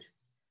independent,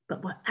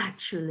 but we're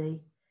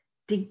actually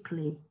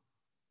deeply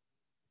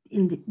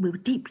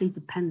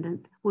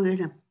dependent.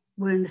 We're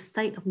in a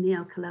state of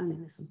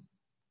neo-colonialism.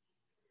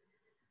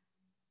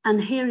 And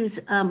here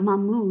is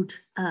Mahmoud,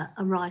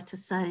 a writer,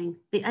 saying,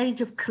 the age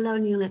of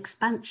colonial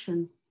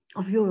expansion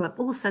of Europe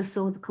also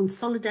saw the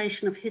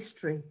consolidation of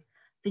history,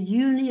 the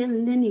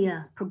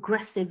unilinear,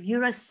 progressive,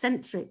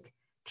 Eurocentric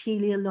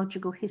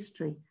teleological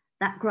history,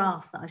 that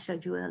graph that I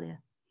showed you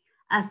earlier,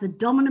 as the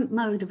dominant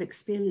mode of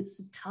experience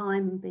of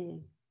time and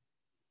being.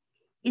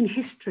 In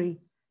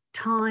history,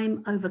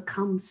 time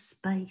overcomes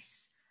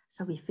space.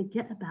 So we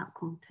forget about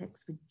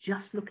context, we're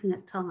just looking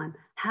at time.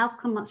 How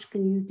much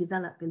can you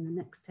develop in the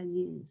next 10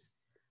 years?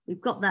 We've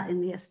got that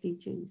in the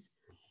SDGs.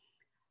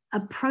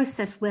 A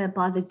process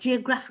whereby the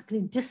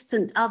geographically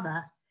distant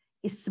other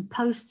is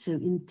supposed to,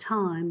 in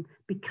time,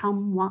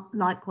 become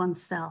like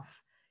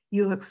oneself.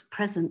 Europe's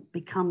present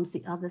becomes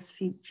the other's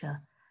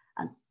future.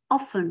 And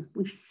often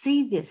we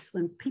see this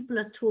when people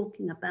are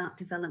talking about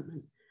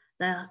development.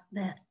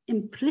 They're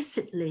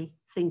implicitly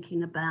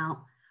thinking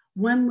about,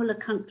 when will a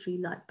country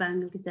like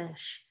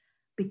Bangladesh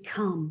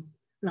become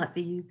like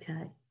the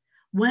UK?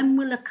 When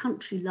will a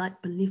country like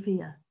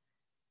Bolivia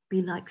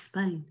be like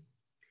Spain?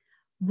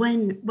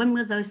 When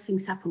will those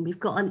things happen? We've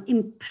got an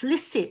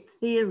implicit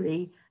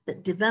theory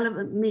that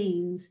development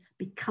means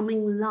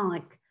becoming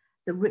like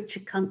the richer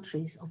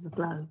countries of the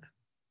globe.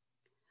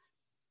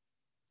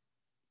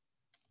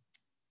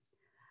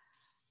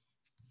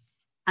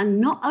 And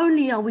not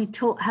only are we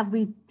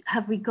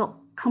have we got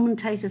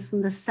commentators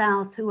from the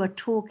South who are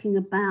talking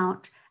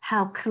about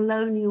how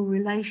colonial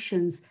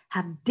relations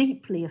have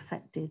deeply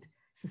affected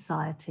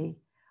society.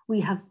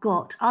 We have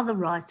got other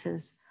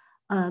writers,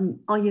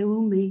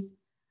 Oyewumi,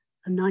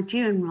 a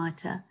Nigerian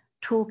writer,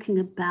 talking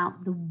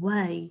about the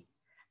way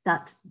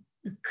that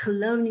the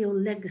colonial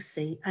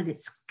legacy and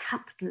its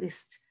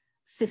capitalist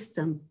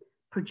system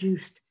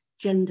produced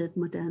gendered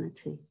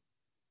modernity.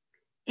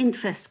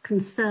 Interests,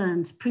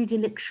 concerns,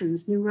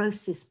 predilections,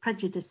 neurosis,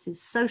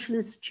 prejudices, social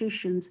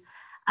institutions,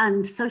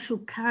 and social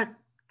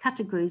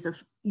categories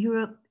of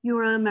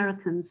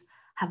Euro-Americans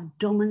have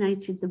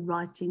dominated the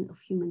writing of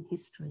human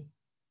history.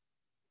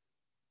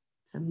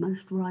 So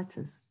most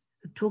writers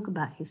who talk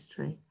about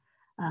history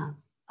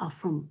are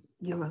from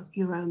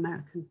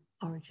Euro-American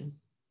origin.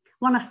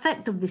 One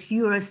effect of this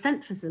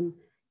Eurocentrism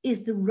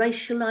is the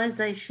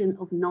racialization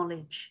of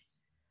knowledge.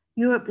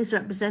 Europe is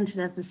represented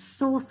as the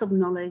source of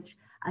knowledge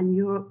and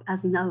Europe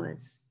as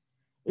knowers.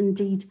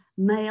 Indeed,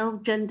 male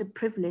gender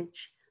privilege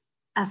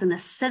as an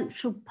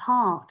essential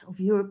part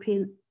of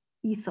European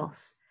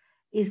ethos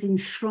is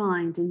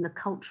enshrined in the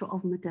culture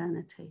of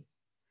modernity.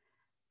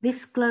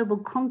 This global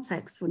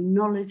context for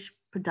knowledge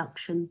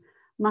production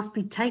must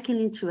be taken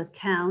into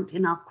account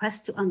in our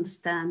quest to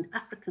understand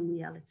African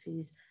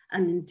realities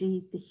and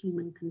indeed the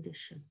human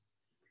condition.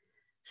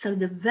 So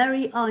the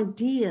very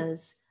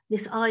ideas,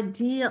 this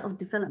idea of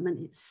development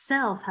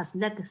itself has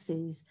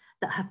legacies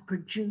that have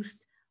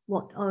produced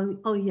what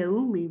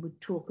Oyewumi would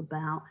talk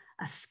about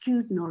as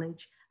skewed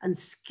knowledge, and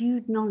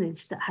skewed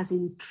knowledge that has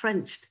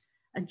entrenched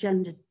a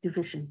gender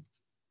division.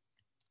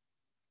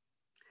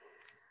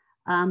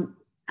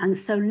 And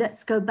so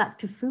let's go back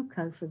to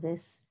Foucault for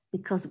this,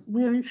 because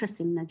we're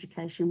interested in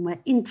education.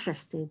 We're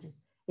interested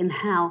in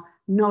how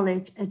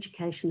knowledge,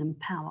 education, and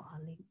power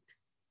are linked.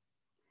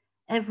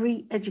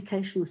 Every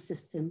educational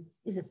system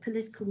is a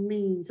political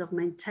means of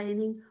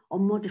maintaining or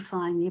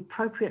modifying the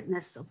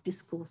appropriateness of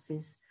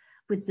discourses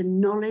with the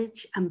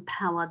knowledge and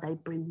power they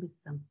bring with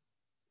them.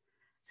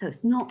 So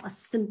it's not a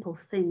simple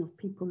thing of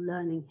people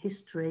learning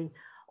history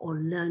or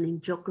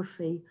learning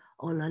geography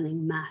or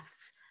learning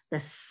maths.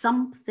 There's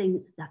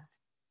something that's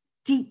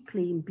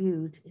deeply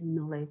imbued in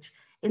knowledge,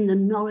 in the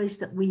knowledge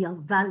that we are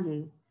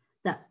value,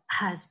 that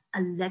has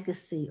a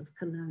legacy of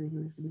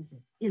colonialism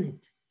in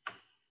it.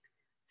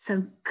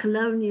 So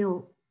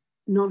colonial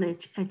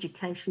knowledge,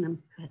 education,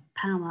 and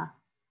power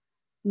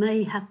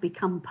may have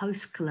become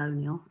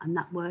post-colonial, and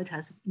that word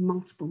has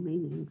multiple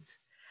meanings.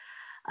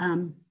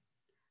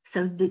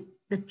 So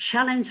the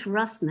challenge for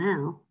us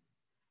now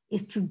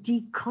is to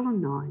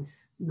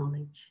decolonize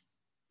knowledge,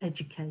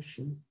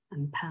 education,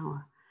 and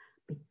power,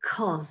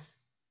 because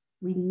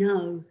we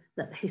know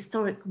that the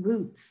historic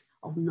roots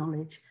of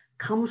knowledge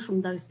comes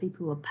from those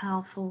people who are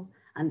powerful,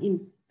 and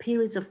in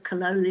periods of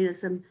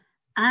colonialism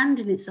and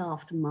in its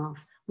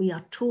aftermath, we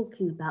are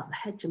talking about the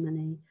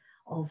hegemony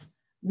of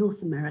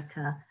North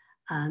America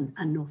and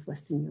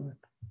Northwestern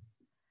Europe.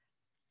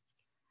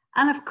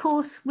 And of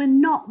course, we're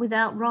not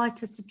without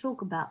writers to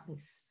talk about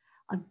this.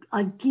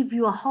 I give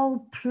you a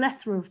whole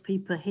plethora of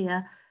people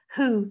here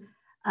who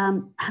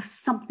have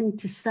something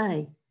to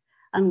say.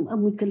 And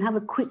we can have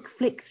a quick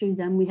flick through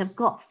them. We have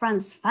got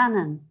Frantz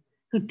Fanon,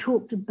 who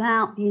talked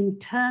about the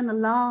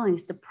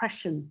internalized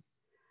oppression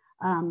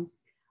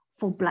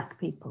for Black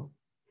people.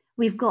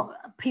 We've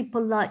got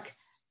people like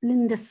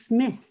Linda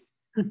Smith,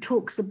 who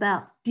talks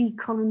about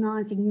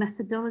decolonizing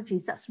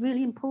methodologies. That's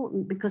really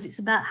important because it's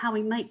about how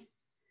we make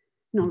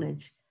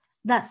knowledge.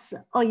 That's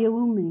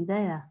Oyewumi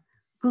there,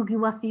 Ngugi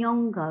wa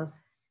Thiong'o,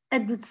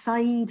 Edward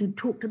Said, who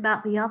talked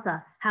about the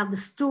other, how the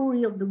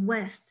story of the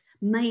West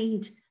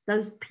made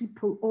those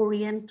people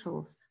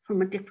Orientals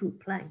from a different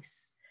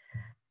place.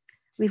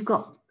 We've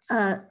got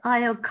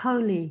Ayo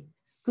Kohli,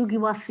 Ngugi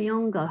wa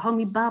Thiong'o,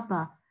 Homi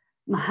Bhabha,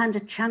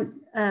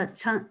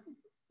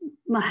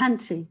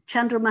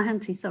 Chandra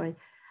Mohanty, sorry,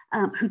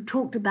 who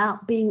talked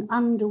about being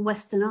under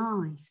Western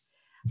eyes.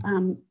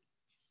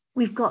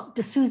 We've got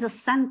D'Souza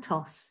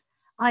Santos,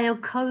 Ayo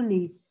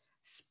Kohli,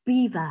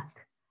 Spivak,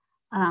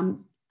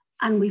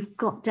 and we've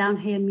got down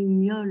here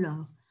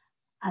Mignolo,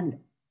 and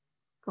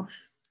gosh,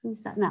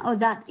 who's that now? Oh,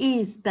 that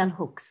is Bell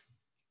Hooks.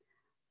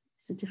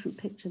 It's a different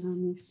picture than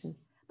I'm used to.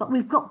 But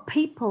we've got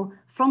people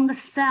from the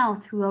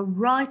South who are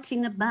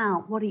writing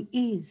about what it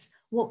is,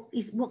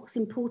 what's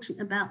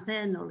important about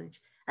their knowledge.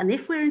 And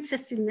if we're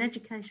interested in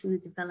education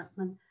and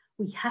development,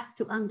 we have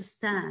to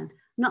understand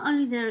not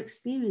only their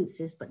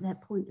experiences, but their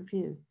point of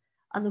view.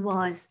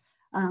 Otherwise,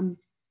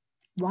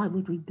 why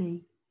would we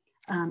be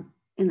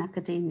in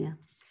academia?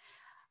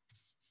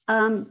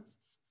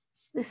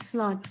 This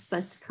slide was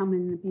supposed to come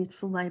in a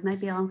beautiful way.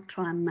 Maybe I'll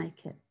try and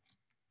make it.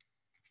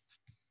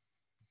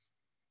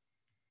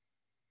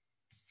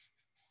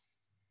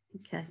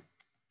 Okay.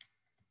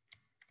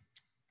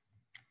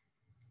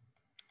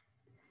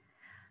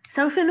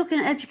 So if we're looking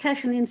at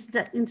education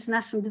and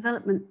international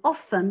development,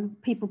 often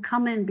people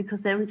come in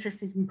because they're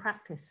interested in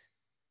practice,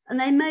 and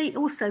they may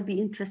also be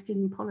interested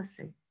in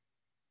policy.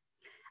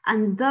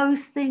 And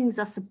those things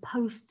are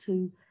supposed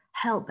to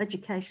help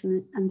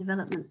education and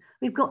development.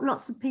 We've got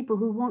lots of people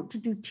who want to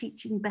do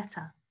teaching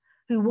better,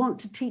 who want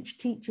to teach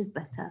teachers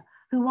better,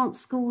 who want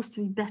schools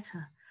to be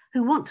better,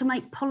 who want to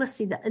make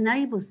policy that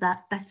enables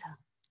that better.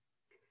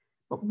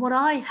 But what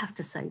I have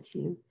to say to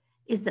you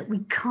is that we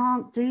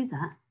can't do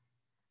that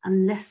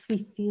unless we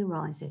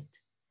theorize it.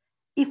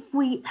 If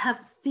we have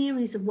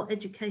theories of what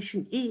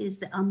education is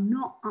that are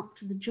not up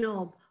to the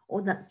job,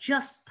 or that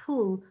just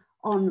pull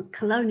on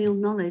colonial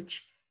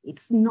knowledge,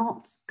 it's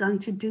not going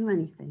to do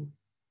anything.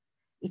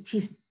 It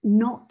is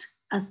not,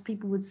 as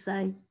people would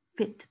say,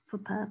 fit for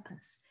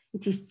purpose.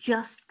 It is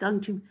just going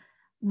to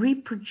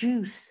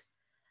reproduce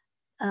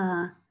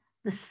the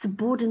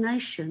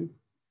subordination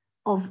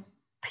of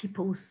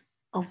peoples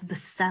of the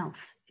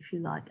South, if you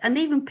like, and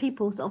even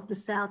peoples of the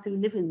South who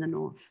live in the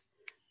North.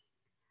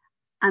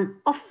 And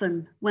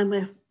often when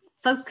we're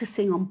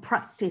focusing on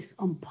practice,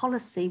 on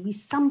policy, we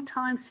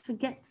sometimes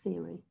forget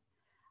theory.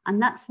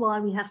 And that's why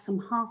we have some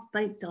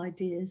half-baked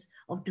ideas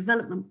of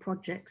development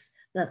projects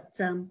that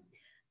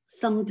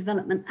some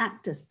development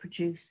actors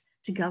produce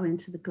to go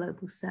into the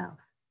global south.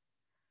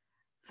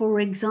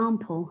 For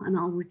example, and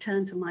I'll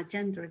return to my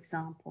gender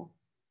example,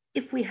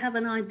 if we have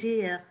an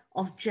idea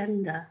of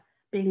gender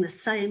being the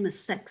same as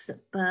sex at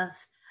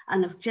birth,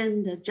 and of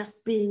gender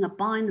just being a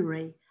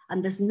binary,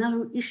 and there's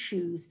no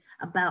issues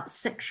about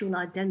sexual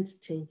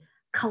identity,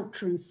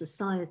 culture and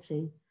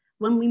society,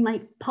 when we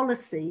make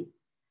policy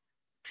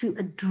to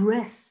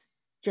address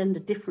gender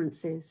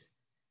differences,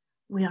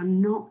 we are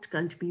not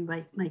going to be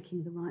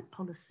making the right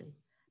policy.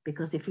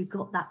 Because if we've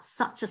got that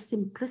such a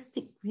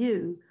simplistic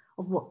view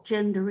of what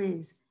gender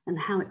is and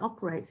how it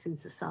operates in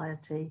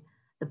society,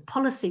 the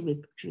policy we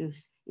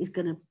produce is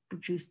going to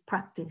produce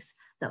practice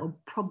that will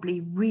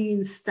probably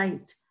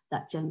reinstate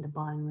that gender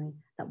binary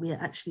that we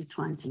are actually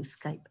trying to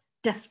escape,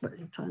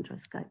 desperately trying to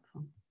escape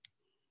from.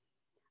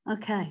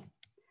 Okay,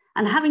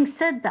 and having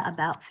said that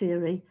about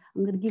theory,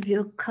 I'm going to give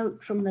you a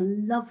quote from the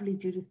lovely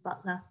Judith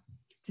Butler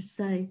to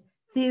say,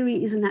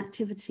 theory is an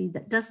activity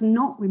that does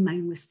not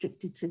remain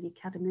restricted to the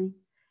academy.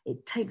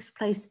 It takes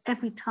place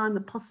every time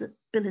a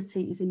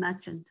possibility is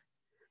imagined.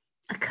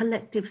 A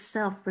collective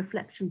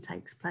self-reflection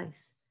takes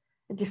place.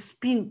 A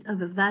dispute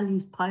over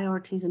values,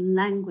 priorities, and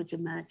language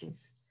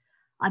emerges.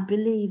 I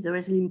believe there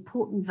is an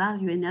important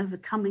value in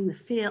overcoming the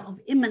fear of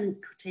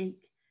imminent critique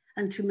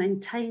and to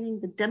maintaining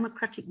the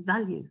democratic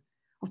value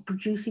of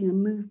producing a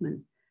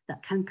movement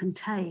that can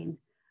contain,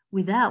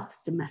 without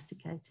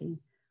domesticating,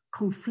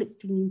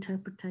 conflicting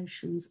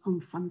interpretations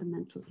on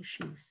fundamental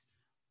issues.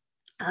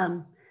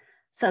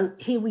 So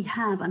here we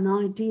have an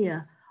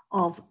idea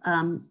of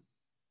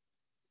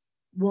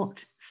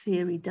what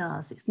theory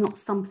does. It's not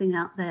something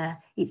out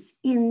there. It's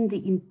in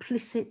the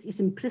implicit, it's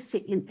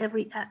implicit in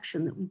every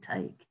action that we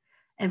take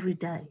every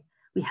day.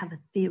 We have a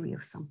theory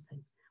of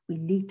something. We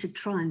need to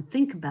try and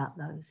think about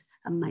those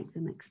and make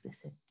them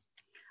explicit.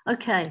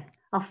 Okay,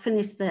 I'll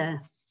finish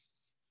there.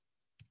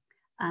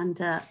 And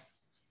that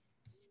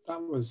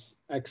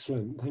was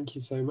excellent. Thank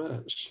you so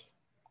much.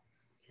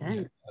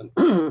 okay.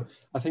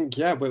 I think,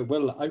 yeah,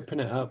 we'll open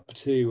it up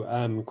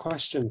to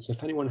questions.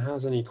 If anyone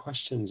has any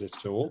questions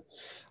at all,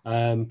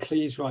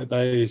 please write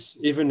those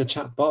either in the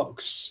chat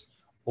box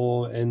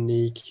or in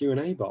the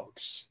Q&A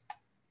box.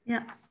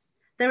 Yeah,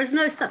 there is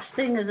no such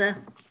thing as a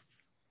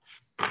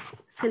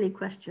silly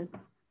question.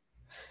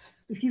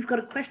 If you've got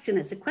a question,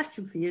 it's a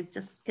question for you.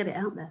 Just get it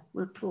out there.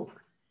 We'll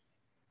talk.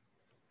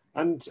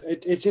 And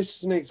is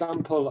this an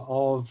example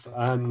of,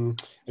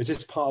 is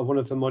this part of one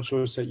of the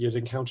modules that you'd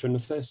encounter in the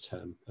first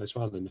term as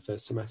well, in the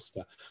first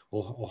semester?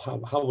 Or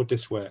how would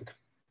this work?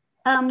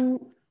 I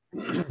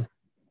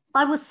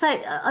would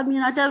say, I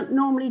mean, I don't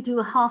normally do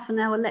a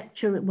half-an-hour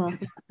lecture. Well,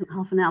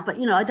 half an hour, but,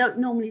 you know, I don't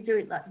normally do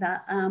it like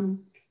that.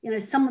 You know,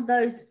 some of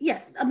those, yeah,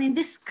 I mean,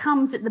 this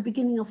comes at the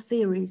beginning of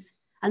theories,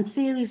 and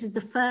theories is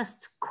the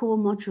first core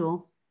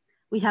module.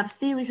 We have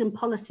theories and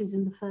policies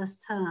in the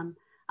first term.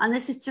 And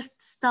this is just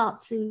to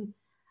start to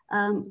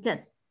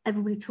get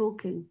everybody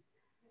talking.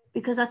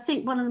 Because I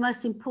think one of the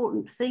most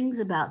important things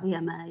about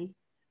the MA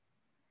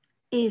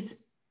is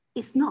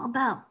it's not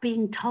about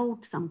being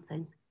told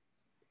something.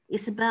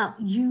 It's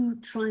about you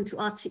trying to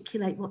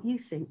articulate what you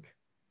think.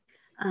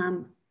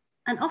 And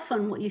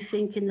often what you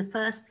think in the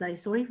first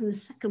place, or even the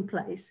second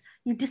place,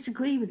 you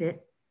disagree with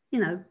it. You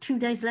know, 2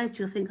 days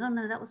later, you'll think, oh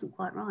no, that wasn't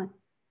quite right.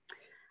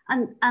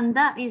 And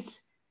that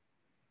is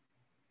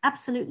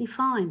absolutely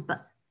fine.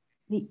 But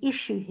the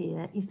issue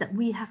here is that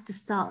we have to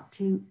start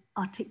to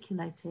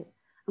articulate it.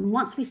 And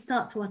once we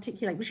start to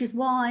articulate, which is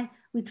why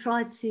we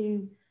try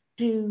to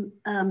do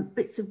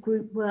bits of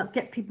group work,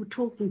 get people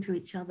talking to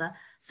each other,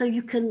 so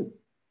you can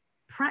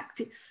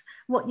practice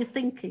what you're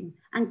thinking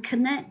and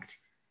connect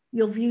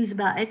your views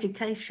about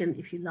education,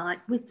 if you like,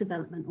 with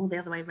development, or the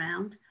other way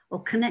around,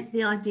 or connect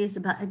the ideas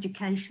about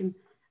education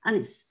and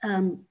its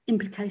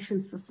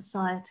implications for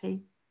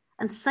society,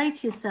 and say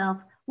to yourself,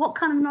 what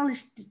kind of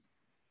knowledge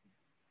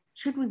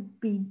should we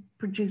be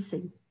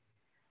producing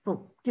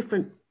for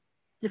different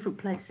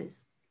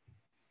places?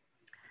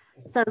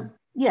 So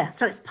yeah,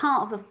 so it's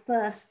part of a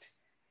first,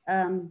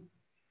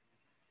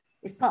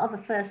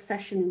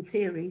 session in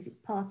theories. It's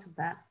part of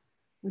that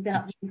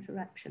without the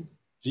interaction.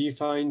 Do you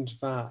find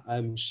that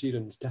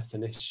students'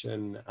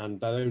 definition and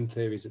their own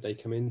theories that they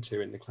come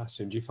into in the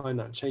classroom, do you find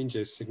that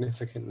changes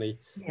significantly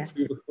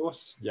through the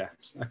course?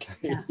 Yes, okay.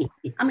 Yeah.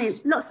 I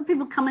mean, lots of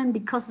people come in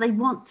because they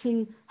want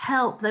to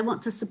help, they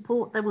want to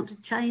support, they want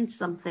to change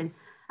something.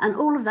 And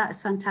all of that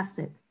is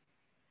fantastic.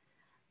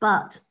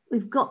 But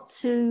we've got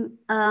to,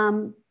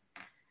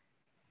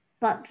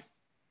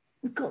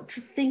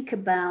 think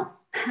about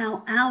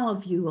how our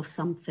view of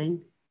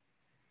something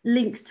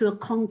links to a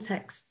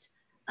context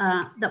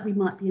that we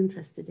might be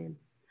interested in,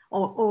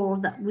 or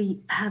that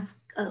we have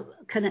a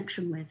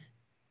connection with.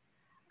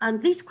 And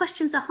these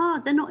questions are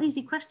hard. They're not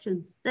easy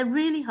questions. They're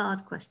really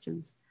hard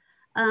questions.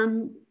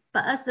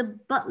 But as the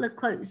Butler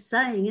quote is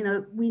saying, you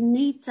know, we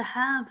need to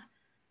have,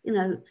 you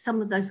know,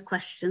 some of those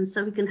questions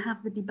so we can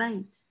have the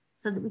debate,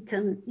 so that we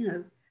can, you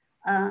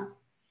know,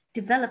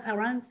 develop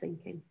our own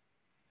thinking.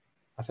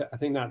 I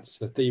think that's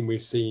the theme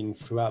we've seen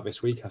throughout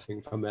this week, I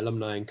think, from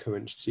alumni and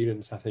current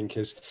students. I think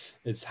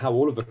it's how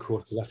all of the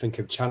courses, I think,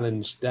 have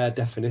challenged their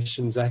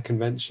definitions, their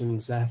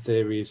conventions, their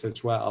theories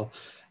as well.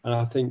 And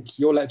I think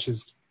your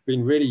lecture's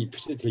been really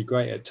particularly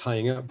great at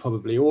tying up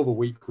probably all the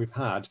week we've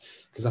had,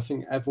 because I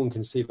think everyone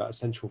can see that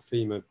central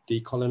theme of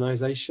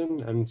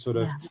decolonisation and sort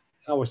of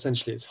how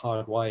essentially it's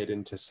hardwired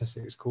into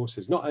Sussex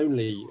courses, not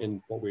only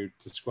in what we would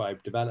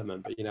describe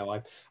development, but, you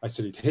know, I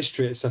studied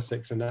history at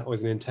Sussex and that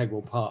was an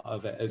integral part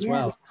of it as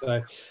well.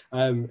 So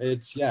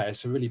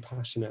it's a really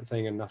passionate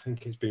thing, and I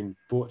think it's been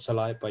brought to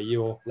light by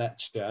your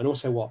lecture and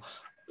also what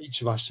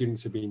each of our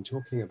students have been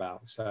talking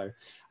about. So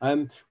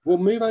we'll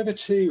move over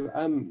to,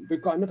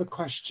 we've got another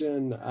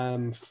question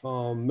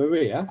from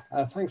Maria.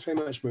 Thanks very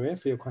much, Maria,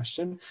 for your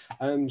question.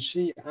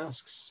 She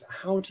asks,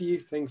 how do you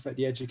think that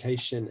the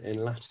education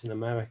in Latin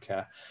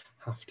America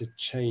have to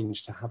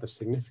change to have a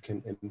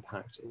significant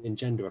impact in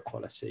gender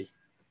equality?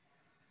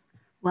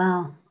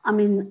 Well, I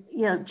mean,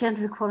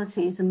 gender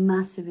equality is a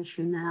massive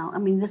issue now. I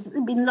mean, there's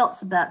been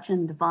lots about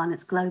gender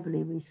violence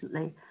globally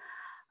recently.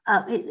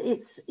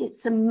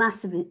 It's a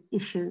massive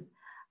issue.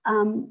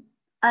 And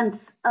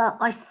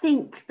I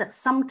think that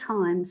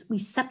sometimes we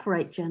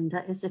separate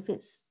gender as if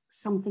it's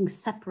something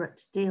separate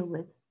to deal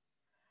with,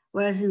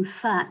 whereas in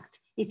fact,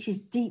 it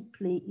is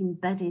deeply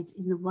embedded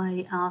in the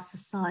way our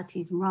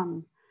societies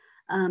run.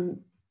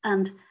 And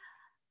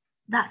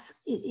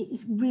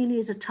it really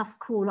is a tough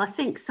call. I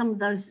think some of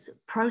those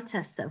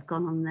protests that have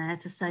gone on there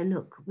to say,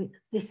 look,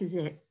 this is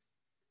it,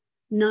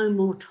 no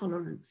more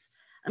tolerance.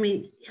 I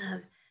mean,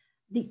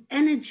 the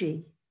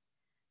energy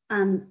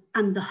and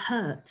the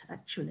hurt,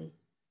 actually,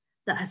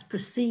 that has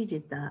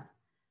preceded that,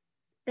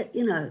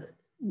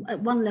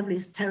 at one level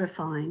is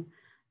terrifying,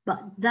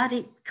 but that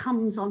it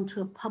comes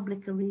onto a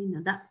public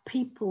arena, that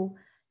people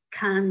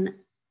can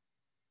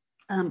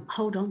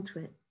hold on to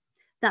it,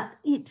 that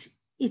it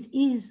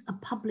is a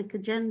public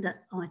agenda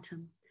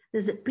item.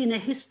 There's been a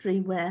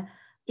history where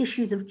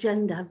issues of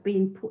gender have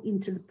been put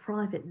into the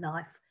private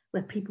life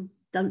where people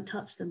don't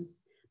touch them.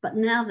 But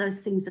now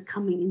those things are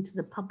coming into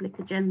the public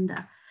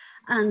agenda.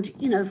 And,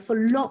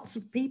 for lots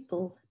of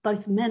people,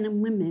 both men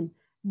and women,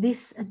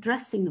 this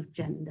addressing of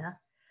gender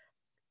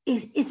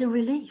is a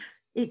relief.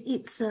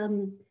 It's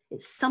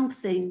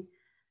something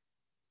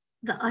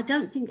that I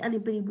don't think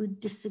anybody would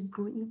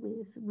disagree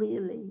with,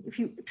 really,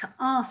 to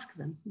ask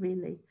them,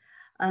 really.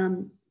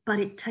 But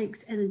it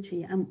takes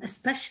energy, and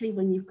especially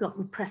when you've got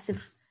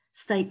repressive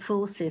state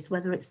forces,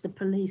 whether it's the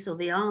police or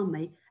the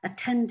army,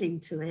 attending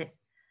to it.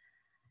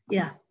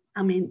 Yeah.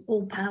 I mean,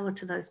 all power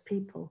to those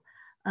people.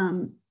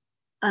 I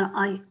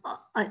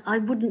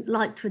wouldn't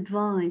like to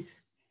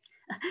advise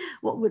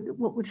what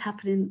would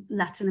happen in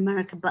Latin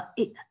America, but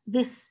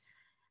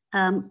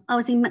I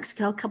was in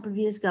Mexico a couple of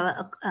years ago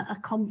at a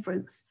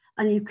conference,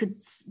 and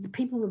the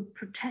people were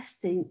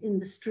protesting in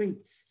the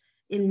streets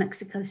in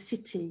Mexico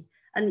City,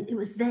 and it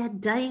was there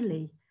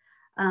daily.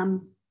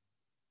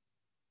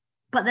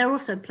 But there are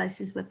also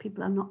places where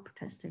people are not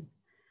protesting.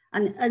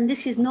 And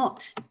this is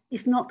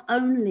it's not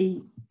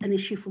only an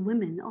issue for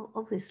women,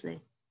 obviously.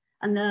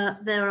 And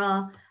there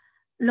are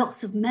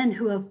lots of men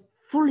who are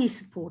fully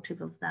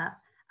supportive of that.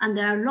 And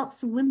there are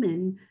lots of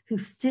women who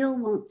still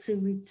want to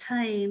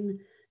retain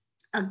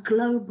a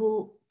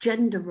global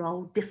gender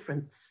role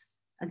difference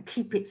and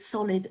keep it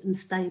solid and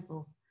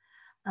stable.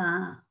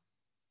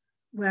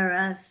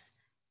 Whereas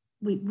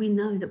we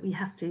know that we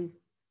have to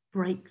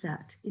break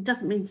that. It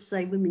doesn't mean to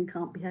say women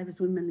can't behave as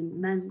women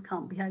and men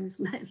can't behave as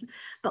men,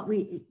 but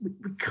we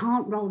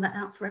can't roll that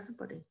out for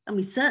everybody. And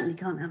we certainly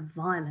can't have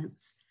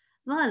violence.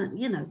 We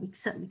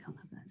certainly can't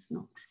have that. It's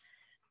not,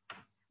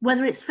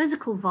 whether it's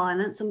physical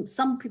violence, and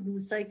some people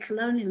would say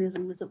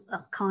colonialism was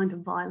a kind of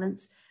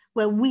violence,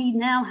 where we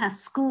now have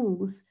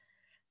schools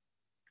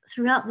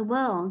throughout the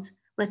world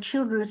where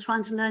children are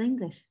trying to learn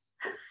English.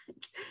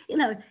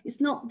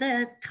 It's not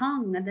their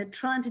tongue and they're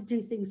trying to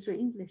do things through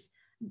English.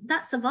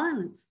 That's a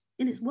violence.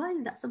 In its way,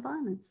 that's a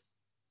violence.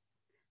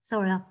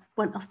 Sorry, I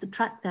went off the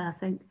track there, I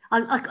think.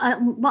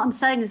 What I'm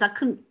saying is I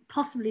couldn't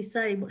possibly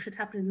say what should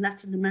happen in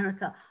Latin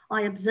America.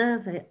 I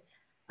observe it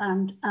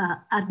and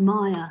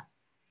admire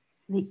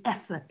the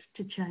effort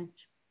to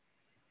change.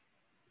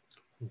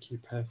 Thank you,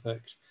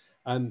 perfect.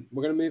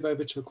 We're going to move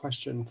over to a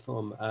question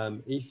from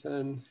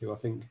Ethan, who I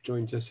think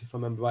joins us, if I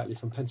remember rightly,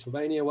 from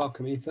Pennsylvania.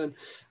 Welcome, Ethan.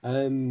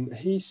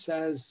 He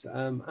says,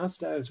 as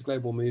there is a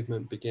global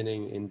movement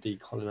beginning in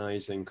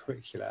decolonising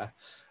curricula,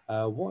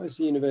 what is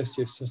the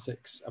University of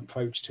Sussex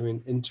approach to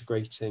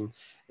integrating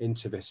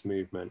into this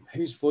movement?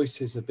 Whose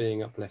voices are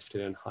being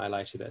uplifted and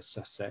highlighted at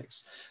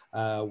Sussex,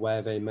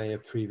 where they may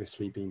have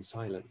previously been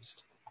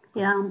silenced?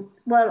 Yeah,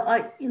 well,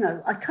 I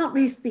can't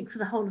really speak for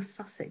the whole of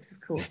Sussex,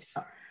 of course,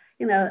 but,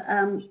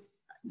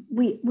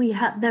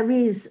 there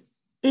is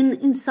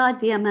inside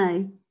the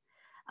MA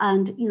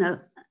and,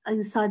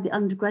 inside the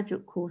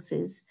undergraduate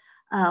courses,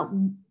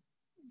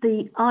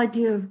 the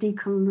idea of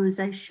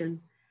decolonisation.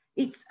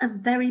 It's a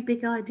very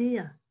big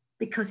idea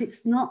because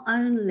it's not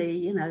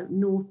only,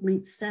 North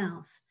meets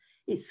South,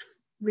 it's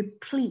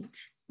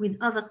replete with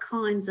other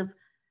kinds of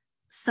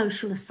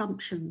social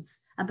assumptions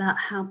about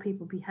how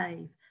people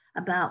behave,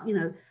 about, you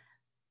know,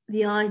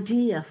 the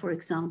idea, for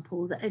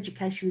example, that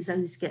education is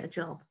only to get a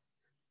job.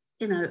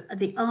 You know,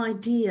 the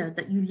idea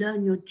that you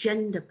learn your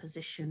gender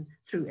position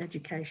through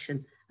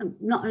education, and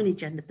not only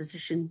gender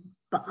position,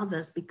 but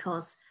others,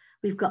 because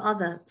we've got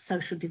other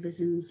social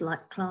divisions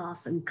like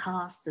class and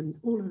caste and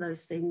all of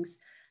those things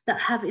that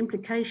have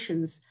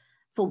implications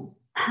for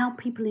how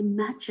people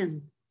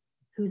imagine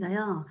who they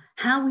are,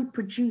 how we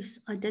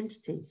produce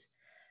identities.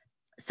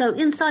 So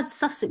inside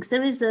Sussex,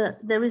 there is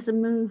a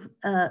move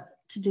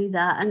to do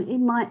that. And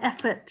in my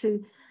effort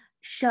to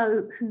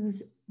show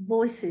whose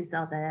voices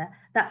are there,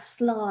 that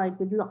slide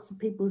with lots of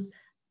people's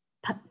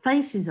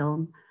faces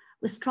on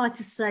was try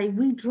to say,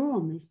 we draw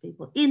on these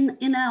people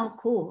in our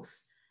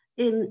course,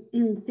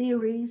 in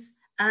theories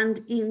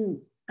and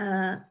in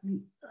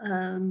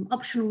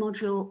optional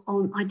module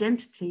on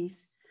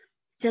identities,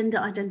 gender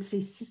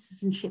identities,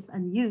 citizenship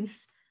and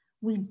youth.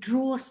 We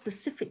draw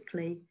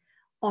specifically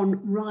on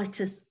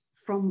writers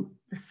from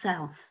the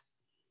South.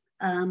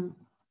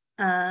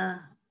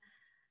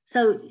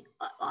 So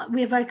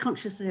we're very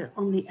conscious of it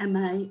on the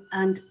MA,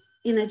 and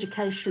in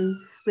education,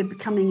 we're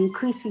becoming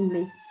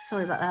increasingly,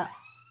 sorry about that,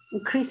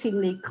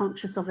 increasingly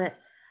conscious of it.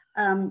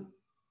 And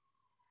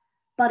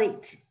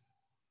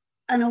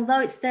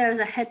although it's there as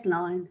a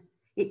headline,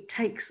 it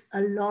takes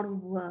a lot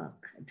of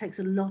work. It takes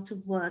a lot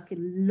of work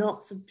in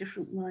lots of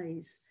different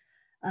ways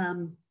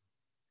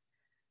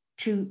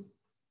to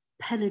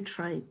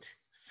penetrate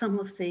some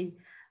of the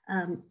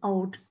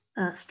old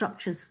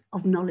structures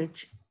of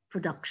knowledge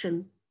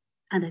production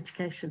and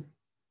education.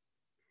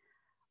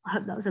 I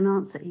hope that was an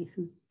answer,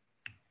 Ethan.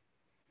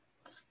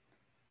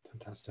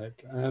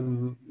 Fantastic.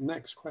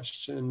 Next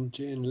question,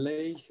 Jean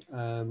Lee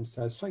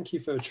says, thank you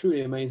for a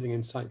truly amazing,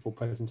 insightful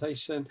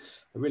presentation.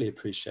 I really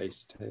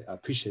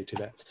appreciated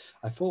it.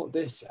 I thought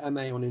this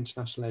MA on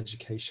International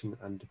Education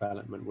and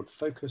Development would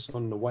focus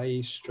on the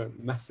ways,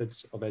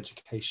 methods of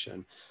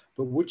education,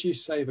 but would you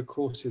say the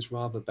course is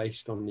rather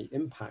based on the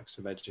impacts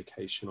of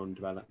education on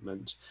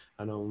development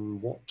and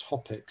on what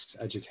topics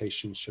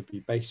education should be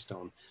based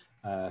on,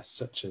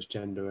 such as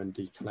gender and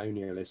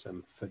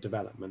decolonialism for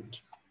development?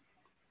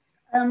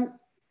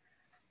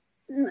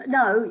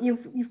 No,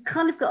 you've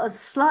kind of got a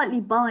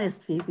slightly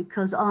biased view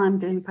because I'm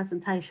doing a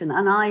presentation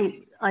and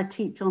I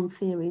teach on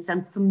theories,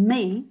 and for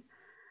me,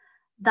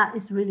 that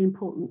is really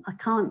important. I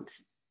can't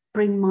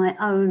bring my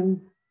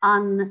own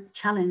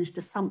unchallenged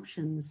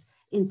assumptions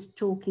into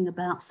talking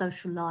about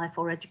social life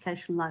or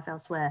educational life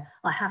elsewhere.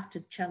 I have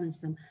to challenge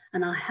them,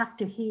 and I have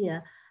to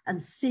hear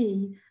and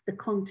see the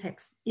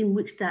context in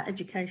which that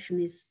education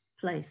is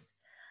placed.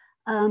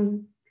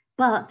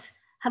 But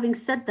having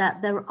said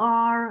that, there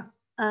are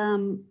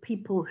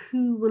people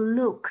who will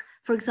look,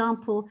 for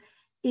example,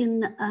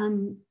 in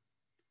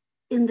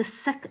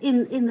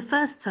the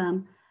first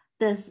term,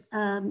 there's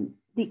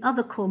the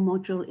other core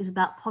module is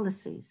about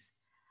policies,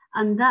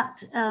 and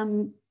that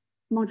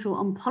module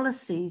on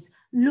policies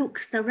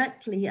looks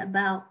directly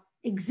about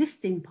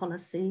existing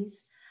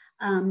policies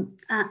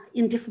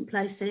in different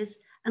places,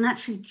 and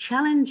actually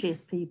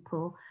challenges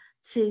people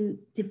to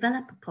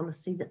develop a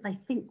policy that they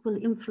think will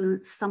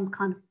influence some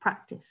kind of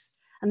practice.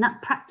 And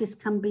that practice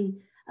can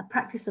be a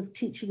practice of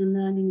teaching and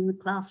learning in the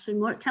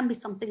classroom, or it can be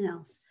something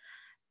else.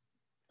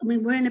 I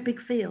mean, we're in a big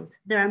field.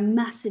 There are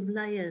massive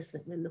layers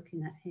that we're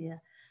looking at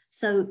here.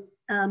 So,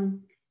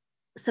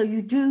 so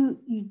you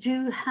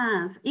do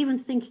have, even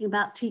thinking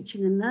about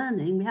teaching and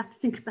learning, we have to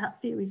think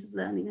about theories of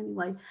learning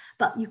anyway,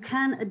 but you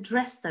can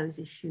address those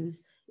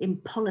issues in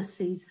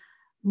policies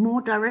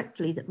more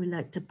directly that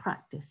relate to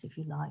practice, if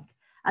you like.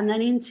 And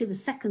then into the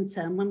second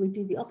term, when we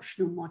do the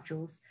optional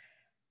modules,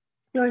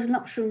 there is an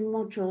optional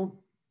module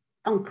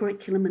on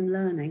curriculum and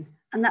learning,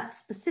 and that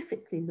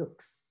specifically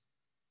looks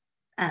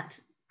at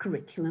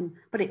curriculum,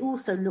 but it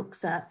also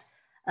looks at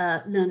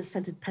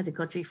learner-centered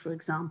pedagogy, for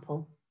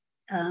example.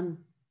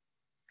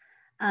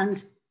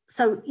 And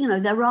so, you know,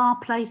 there are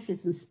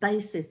places and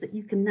spaces that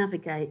you can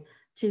navigate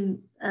to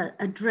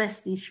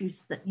address the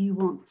issues that you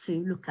want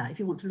to look at. If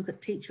you want to look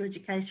at teacher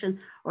education,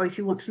 or if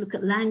you want to look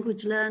at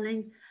language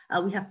learning,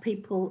 we have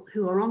people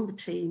who are on the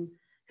team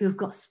who have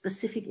got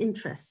specific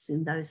interests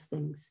in those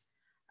things.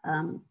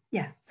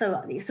 Yeah,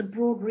 so it's a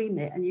broad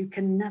remit and you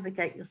can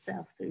navigate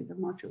yourself through the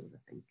modules, I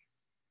think.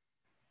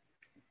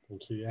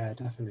 Thank you. Yeah,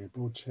 definitely a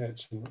broad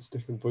church and lots of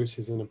different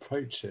voices and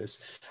approaches.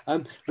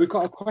 We've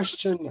got a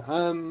question,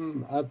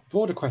 a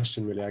broader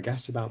question really, I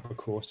guess, about the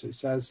course. It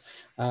says,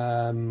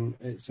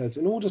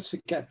 in order to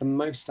get the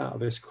most out of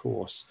this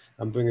course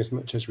and bring as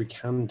much as we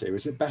can do,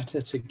 is it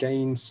better to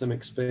gain some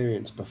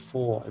experience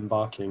before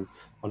embarking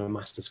on a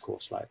master's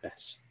course like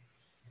this?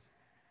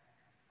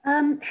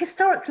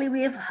 Historically,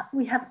 we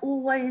have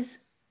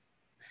always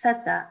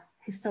said that,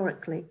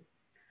 historically.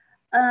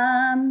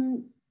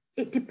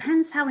 It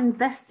depends how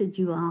invested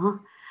you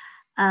are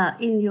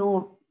in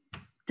your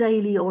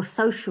daily or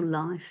social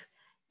life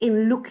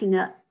in looking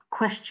at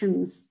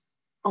questions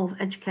of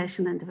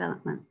education and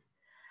development.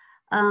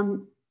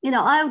 you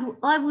know,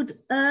 I would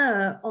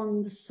err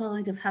on the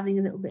side of having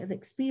a little bit of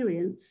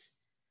experience.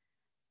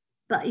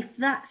 But if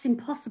that's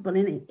impossible,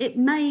 and it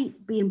may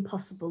be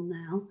impossible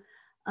now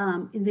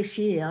in this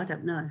year, I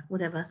don't know,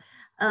 whatever,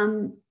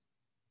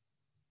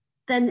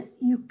 then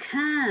you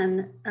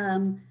can,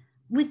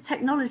 with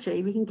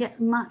technology, we can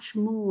get much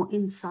more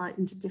insight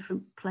into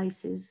different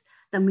places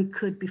than we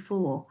could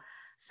before.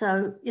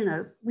 So, you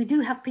know, we do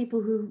have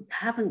people who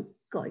haven't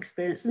got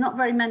experience, not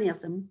very many of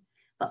them,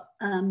 but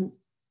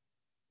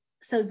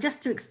so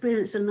just to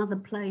experience another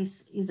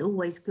place is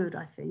always good,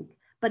 I think.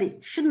 But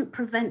it shouldn't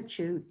prevent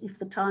you if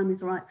the time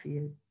is right for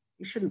you.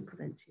 It shouldn't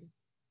prevent you.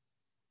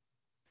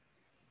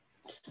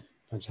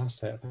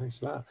 Fantastic, thanks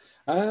for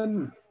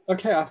that.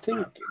 Okay, I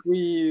think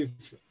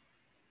we've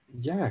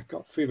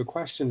got through the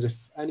questions.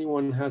 If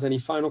anyone has any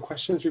final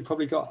questions, we've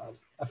probably got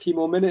a few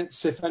more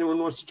minutes if anyone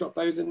wants to drop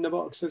those in the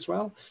box as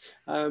well.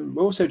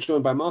 We're also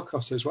joined by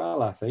Marcos as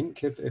well, I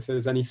think, if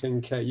there's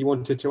anything you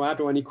wanted to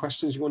add or any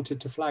questions you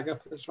wanted to flag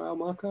up as well,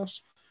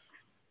 Marcos.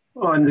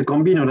 Oh, and the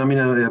convener, I mean,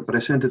 I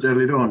presented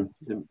earlier on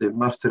the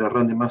master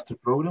around the master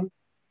program,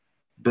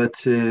 but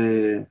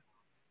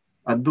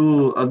I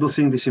do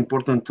think it's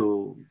important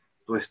to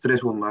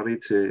stress what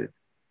Máiréad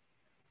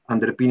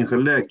underpinning her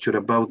lecture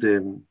about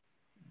the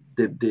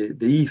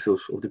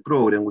ethos of the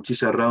program, which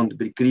is around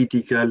very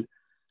critical,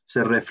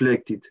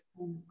 self-reflected,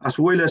 as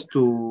well as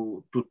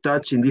to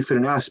touch in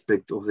different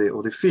aspects of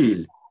the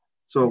field.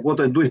 So what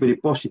I do is very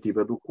positive,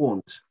 I do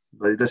quant,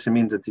 but it doesn't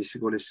mean that it's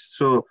always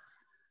so.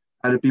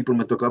 Other people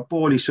may talk about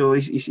policy, so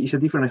it's a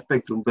different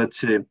spectrum, but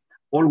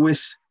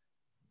always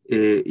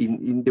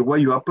in the way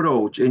you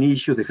approach any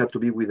issue, they have to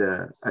be with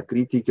a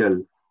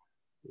critical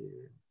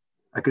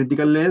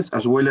lens,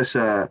 as well as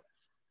a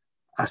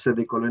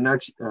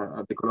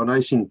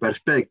decolonizing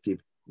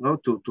perspective, no?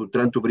 To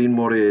try to bring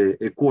more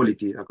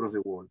equality across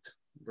the world.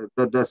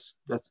 That's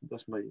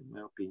my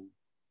opinion.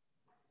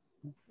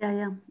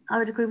 Yeah, I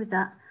would agree with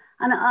that.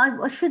 And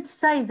I should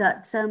say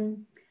that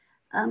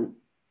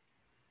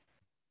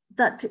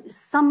that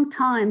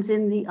sometimes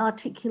in the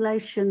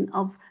articulation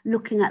of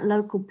looking at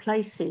local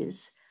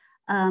places,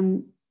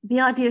 the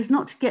idea is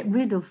not to get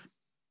rid of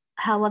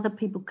how other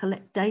people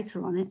collect data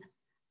on it.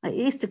 It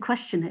is to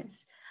question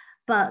it.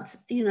 But,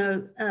 you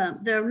know,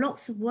 there are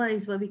lots of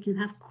ways where we can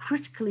have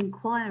critical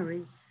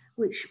inquiry,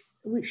 which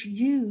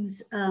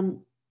use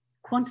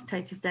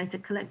quantitative data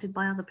collected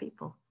by other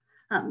people.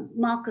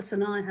 Marcus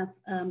and I have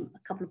a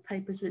couple of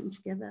papers written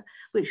together,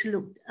 which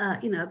looked,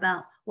 you know,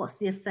 about what's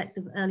the effect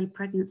of early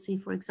pregnancy,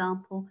 for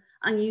example,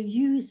 and you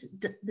use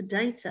the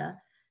data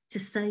to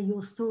say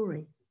your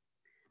story.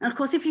 And of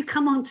course, if you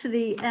come onto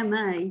the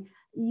MA,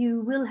 you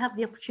will have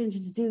the opportunity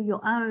to do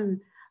your own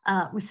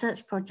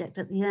research project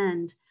at the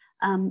end.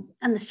 And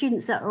the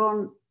students that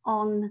are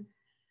on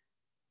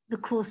the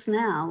course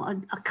now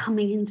are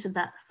coming into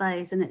that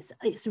phase, and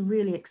it's a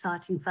really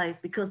exciting phase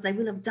because they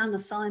will have done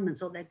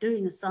assignments or they're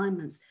doing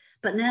assignments,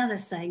 but now they're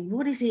saying,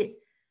 what is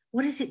it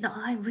that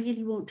I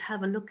really want to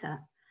have a look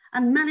at?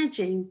 And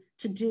managing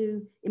to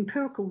do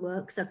empirical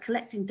work, so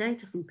collecting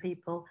data from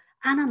people,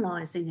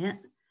 analysing it,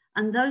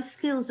 and those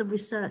skills of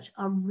research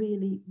are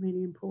really,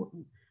 really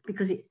important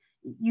because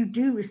you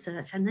do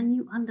research and then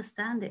you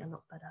understand it a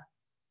lot better.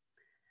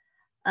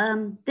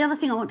 The other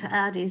thing I want to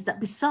add is that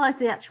besides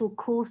the actual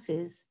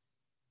courses,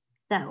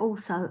 that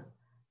also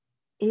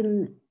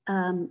in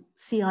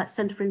CIE,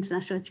 Centre for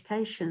International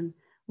Education,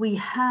 we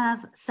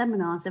have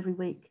seminars every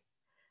week.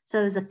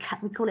 So there's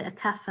we call it a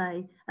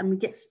cafe, and we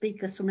get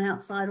speakers from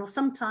outside or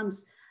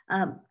sometimes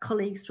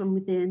colleagues from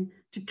within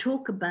to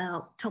talk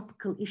about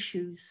topical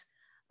issues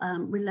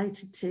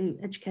related to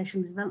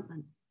education and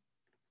development.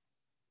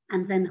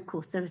 And then, of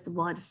course, there is the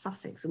wider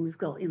Sussex, and we've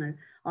got, you know,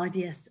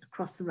 IDS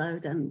across the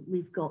road, and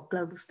we've got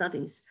Global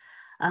Studies,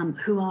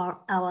 who are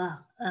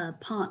our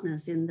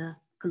partners in the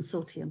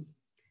consortium.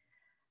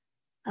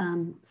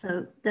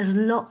 So there's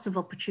lots of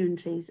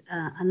opportunities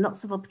and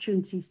lots of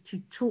opportunities to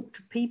talk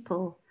to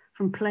people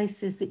from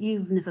places that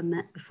you've never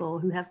met before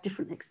who have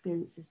different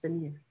experiences than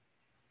you.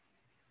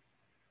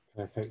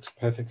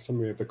 Perfect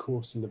summary of the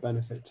course and the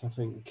benefits, I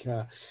think.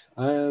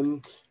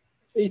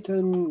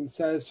 Ethan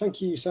says,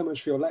 thank you so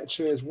much for your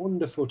lecture. It's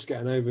wonderful to get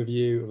an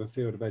overview of a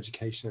field of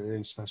education and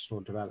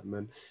international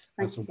development.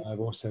 That's a way of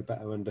also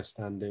better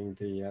understanding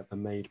the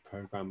MAID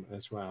programme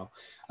as well.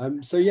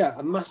 So yeah,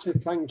 a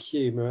massive thank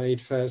you,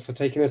 Máiréad, for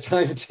taking the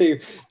time to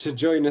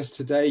join us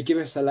today, give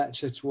us a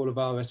lecture to all of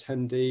our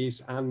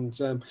attendees,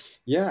 and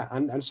yeah,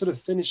 and sort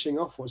of finishing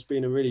off what's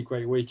been a really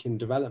great week in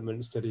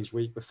Development Studies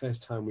Week, the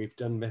first time we've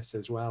done this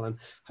as well, and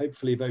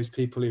hopefully those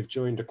people who've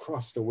joined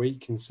across the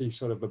week can see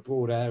sort of the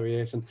broad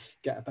areas and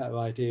get a better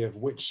idea of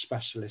which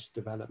specialist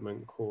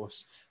development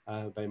course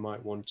they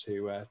might want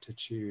to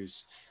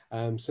choose.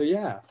 So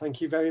yeah,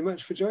 thank you very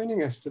much for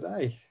joining us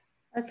today.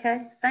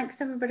 Okay,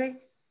 thanks everybody.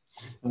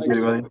 Thank you,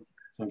 everybody.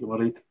 Thank you,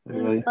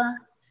 Máiréad. Bye.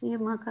 See you,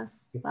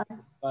 Marcus. Bye.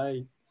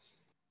 Bye.